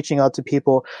 so reaching out to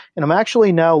people. And I'm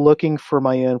actually now looking for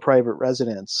my own private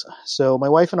residence. So my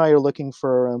wife and I are looking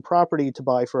for our own property to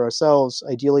buy for ourselves,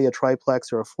 ideally a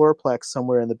triplex or a fourplex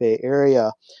somewhere in the Bay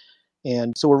Area.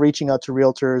 And so we're reaching out to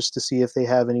realtors to see if they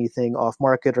have anything off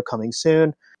market or coming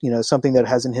soon, something that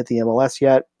hasn't hit the MLS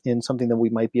yet and something that we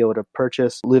might be able to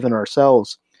purchase, live in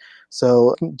ourselves.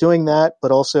 So doing that, but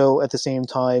also at the same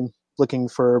time looking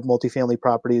for multifamily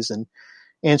properties and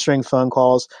answering phone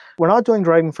calls. We're not doing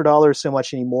driving for dollars so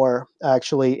much anymore,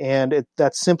 actually, and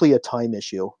that's simply a time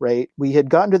issue, right? We had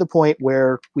gotten to the point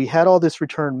where we had all this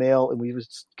return mail and we would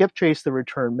skip trace the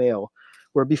return mail.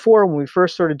 Where before, when we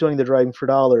first started doing the driving for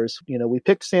dollars, we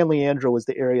picked San Leandro as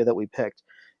the area that we picked,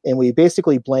 and we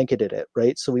basically blanketed it,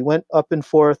 right? So we went up and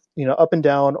forth, up and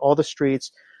down all the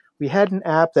streets. We had an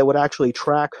app that would actually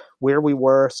track where we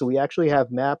were. So we actually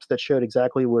have maps that showed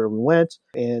exactly where we went,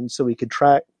 and so we could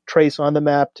trace on the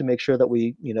map to make sure that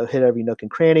we, hit every nook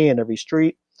and cranny and every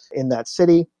street in that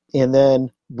city. And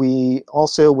then we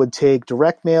also would take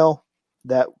direct mail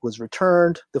that was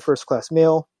returned, the first class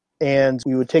mail. And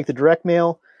we would take the direct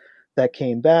mail that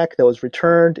came back, that was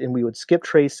returned, and we would skip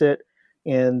trace it.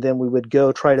 And then we would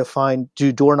go try to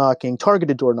do door knocking,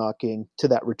 targeted door knocking to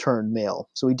that return mail.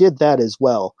 So we did that as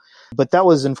well. But that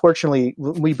was, unfortunately,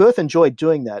 we both enjoyed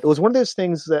doing that. It was one of those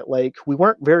things that, like, we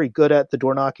weren't very good at the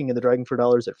door knocking and the driving for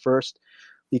dollars at first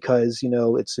because,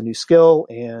 it's a new skill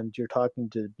and you're talking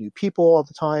to new people all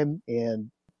the time. And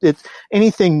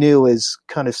anything new is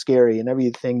kind of scary, and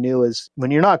everything new is, when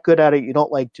you're not good at it, you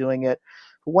don't like doing it.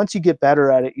 But once you get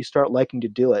better at it, you start liking to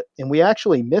do it. And we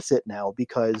actually miss it now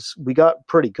because we got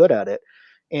pretty good at it.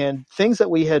 And things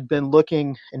that we had been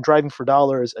looking and driving for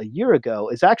dollars a year ago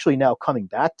is actually now coming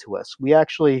back to us. We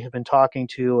actually have been talking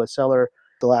to a seller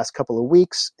the last couple of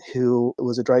weeks who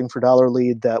was a driving for dollar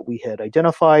lead that we had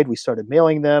identified. We started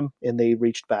mailing them and they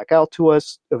reached back out to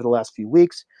us over the last few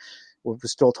weeks. We're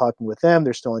still talking with them.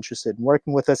 They're still interested in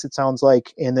working with us, it sounds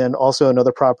like. And then also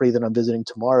another property that I'm visiting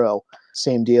tomorrow,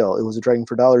 same deal. It was a driving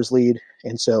for dollars lead.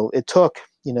 And so it took,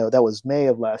 that was May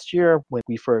of last year when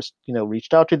we first,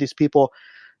 reached out to these people.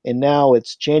 And now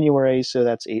it's January, so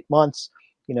that's 8 months.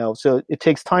 So it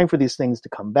takes time for these things to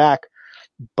come back.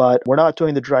 but we're not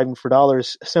doing the driving for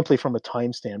dollars simply from a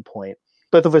time standpoint.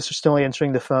 Both of us are still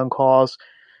answering the phone calls,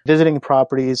 visiting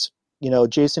properties.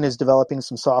 Jason is developing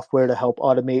some software to help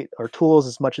automate our tools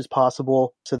as much as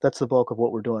possible. So that's the bulk of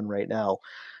what we're doing right now.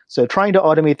 So trying to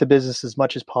automate the business as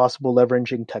much as possible,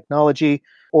 leveraging technology,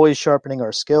 always sharpening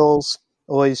our skills,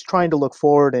 always trying to look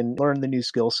forward and learn the new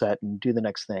skill set and do the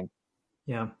next thing.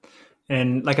 Yeah.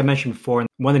 And like I mentioned before,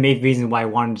 one of the main reasons why I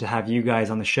wanted to have you guys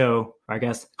on the show, or I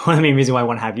guess one of the main reasons why I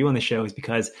want to have you on the show is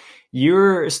because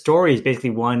your story is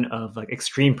basically one of like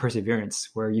extreme perseverance,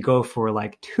 where you go for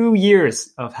like 2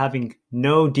 years of having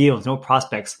no deals, no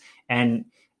prospects. And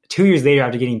 2 years later,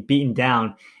 after getting beaten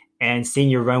down and seeing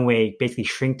your runway basically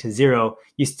shrink to zero,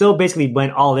 you still basically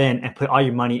went all in and put all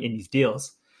your money in these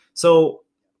deals. So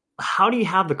how do you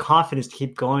have the confidence to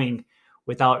keep going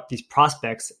without these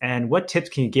prospects? And what tips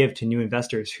can you give to new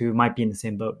investors who might be in the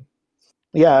same boat?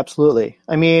 Yeah, absolutely.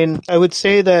 I mean, I would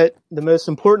say that the most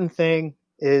important thing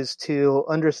is to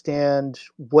understand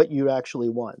what you actually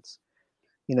want.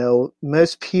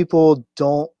 Most people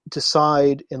don't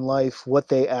decide in life what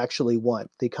they actually want.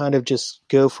 They kind of just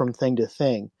go from thing to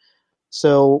thing.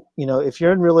 So, if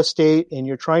you're in real estate and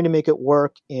you're trying to make it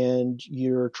work and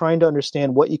you're trying to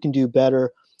understand what you can do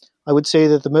better, I would say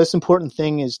that the most important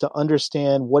thing is to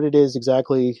understand what it is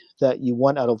exactly that you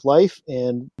want out of life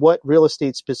and what real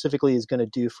estate specifically is going to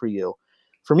do for you.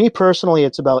 For me personally,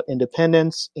 it's about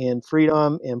independence and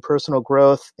freedom and personal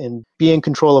growth and being in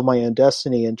control of my own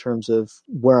destiny in terms of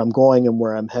where I'm going and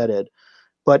where I'm headed.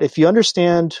 But if you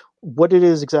understand what it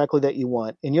is exactly that you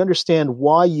want and you understand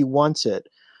why you want it,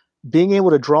 being able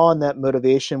to draw on that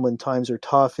motivation when times are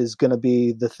tough is going to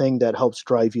be the thing that helps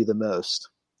drive you the most.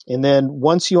 And then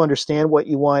once you understand what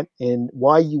you want and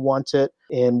why you want it,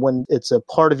 and when it's a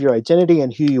part of your identity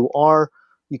and who you are,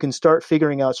 you can start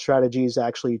figuring out strategies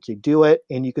actually to do it.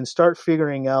 And you can start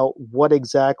figuring out what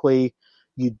exactly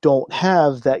you don't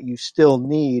have that you still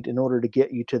need in order to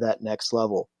get you to that next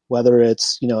level. Whether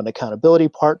it's, an accountability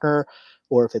partner,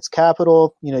 or if it's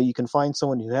capital, you can find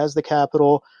someone who has the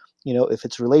capital. If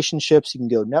it's relationships, you can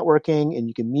go networking and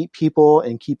you can meet people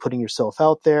and keep putting yourself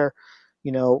out there.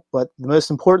 But the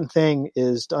most important thing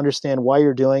is to understand why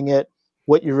you're doing it,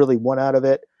 what you really want out of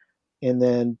it, and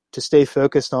then to stay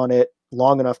focused on it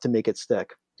long enough to make it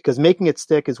stick. Because making it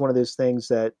stick is one of those things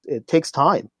that it takes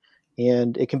time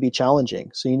and it can be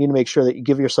challenging. So you need to make sure that you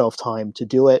give yourself time to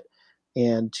do it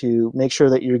and to make sure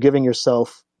that you're giving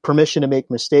yourself permission to make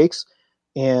mistakes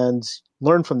and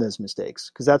learn from those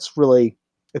mistakes, because that's really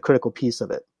a critical piece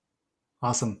of it.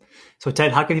 Awesome. So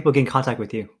Ted, how can people get in contact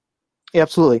with you? Yeah,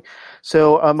 absolutely.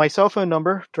 So my cell phone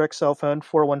number, direct cell phone,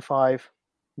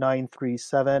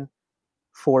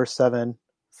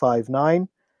 415-937-4759.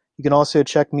 You can also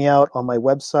check me out on my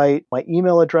website. My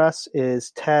email address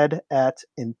is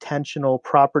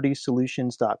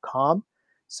ted@intentionalpropertysolutions.com.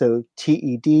 So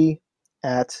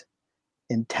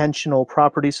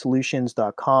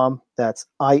TED@intentionalpropertysolutions.com. That's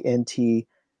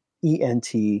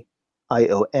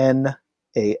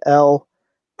INTENTIONAL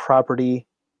property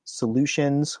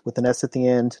solutions with an S at the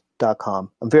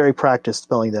end.com. I'm very practiced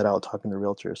spelling that out, talking to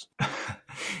realtors.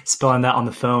 Spelling that on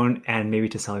the phone and maybe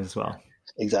to sellers as well.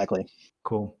 Exactly.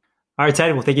 Cool. All right,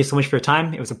 Ted. Well, thank you so much for your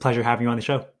time. It was a pleasure having you on the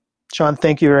show. Sean,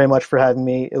 thank you very much for having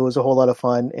me. It was a whole lot of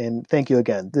fun. And thank you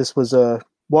again. This was a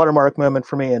watermark moment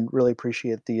for me and really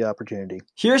appreciate the opportunity.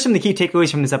 Here are some of the key takeaways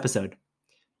from this episode.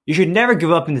 You should never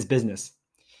give up in this business.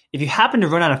 If you happen to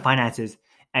run out of finances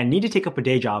and need to take up a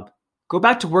day job, go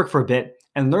back to work for a bit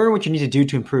and learn what you need to do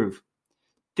to improve.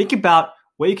 Think about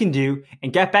what you can do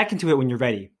and get back into it when you're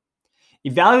ready.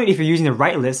 Evaluate if you're using the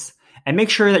right lists and make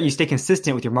sure that you stay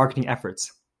consistent with your marketing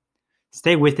efforts.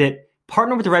 Stay with it,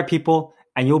 partner with the right people,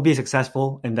 and you'll be a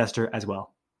successful investor as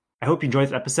well. I hope you enjoyed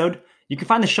this episode. You can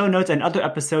find the show notes and other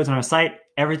episodes on our site,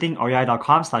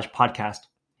 everythingrei.com/podcast.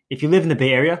 If you live in the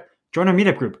Bay Area, join our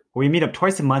meetup group where we meet up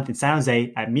twice a month in San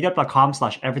Jose at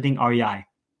meetup.com/everythingrei.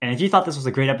 And if you thought this was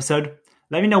a great episode,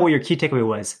 let me know what your key takeaway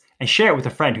was and share it with a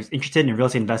friend who's interested in real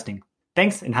estate investing.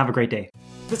 Thanks and have a great day.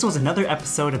 This was another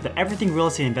episode of the Everything Real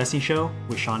Estate Investing Show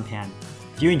with Sean Pan.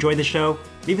 If you enjoyed the show,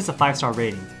 leave us a 5-star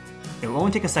rating. It will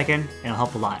only take a second and it'll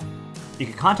help a lot. You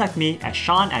can contact me at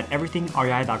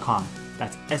sean@everythingrei.com.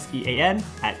 That's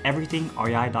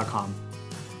SEAN@everythingrei.com.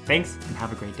 Thanks and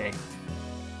have a great day.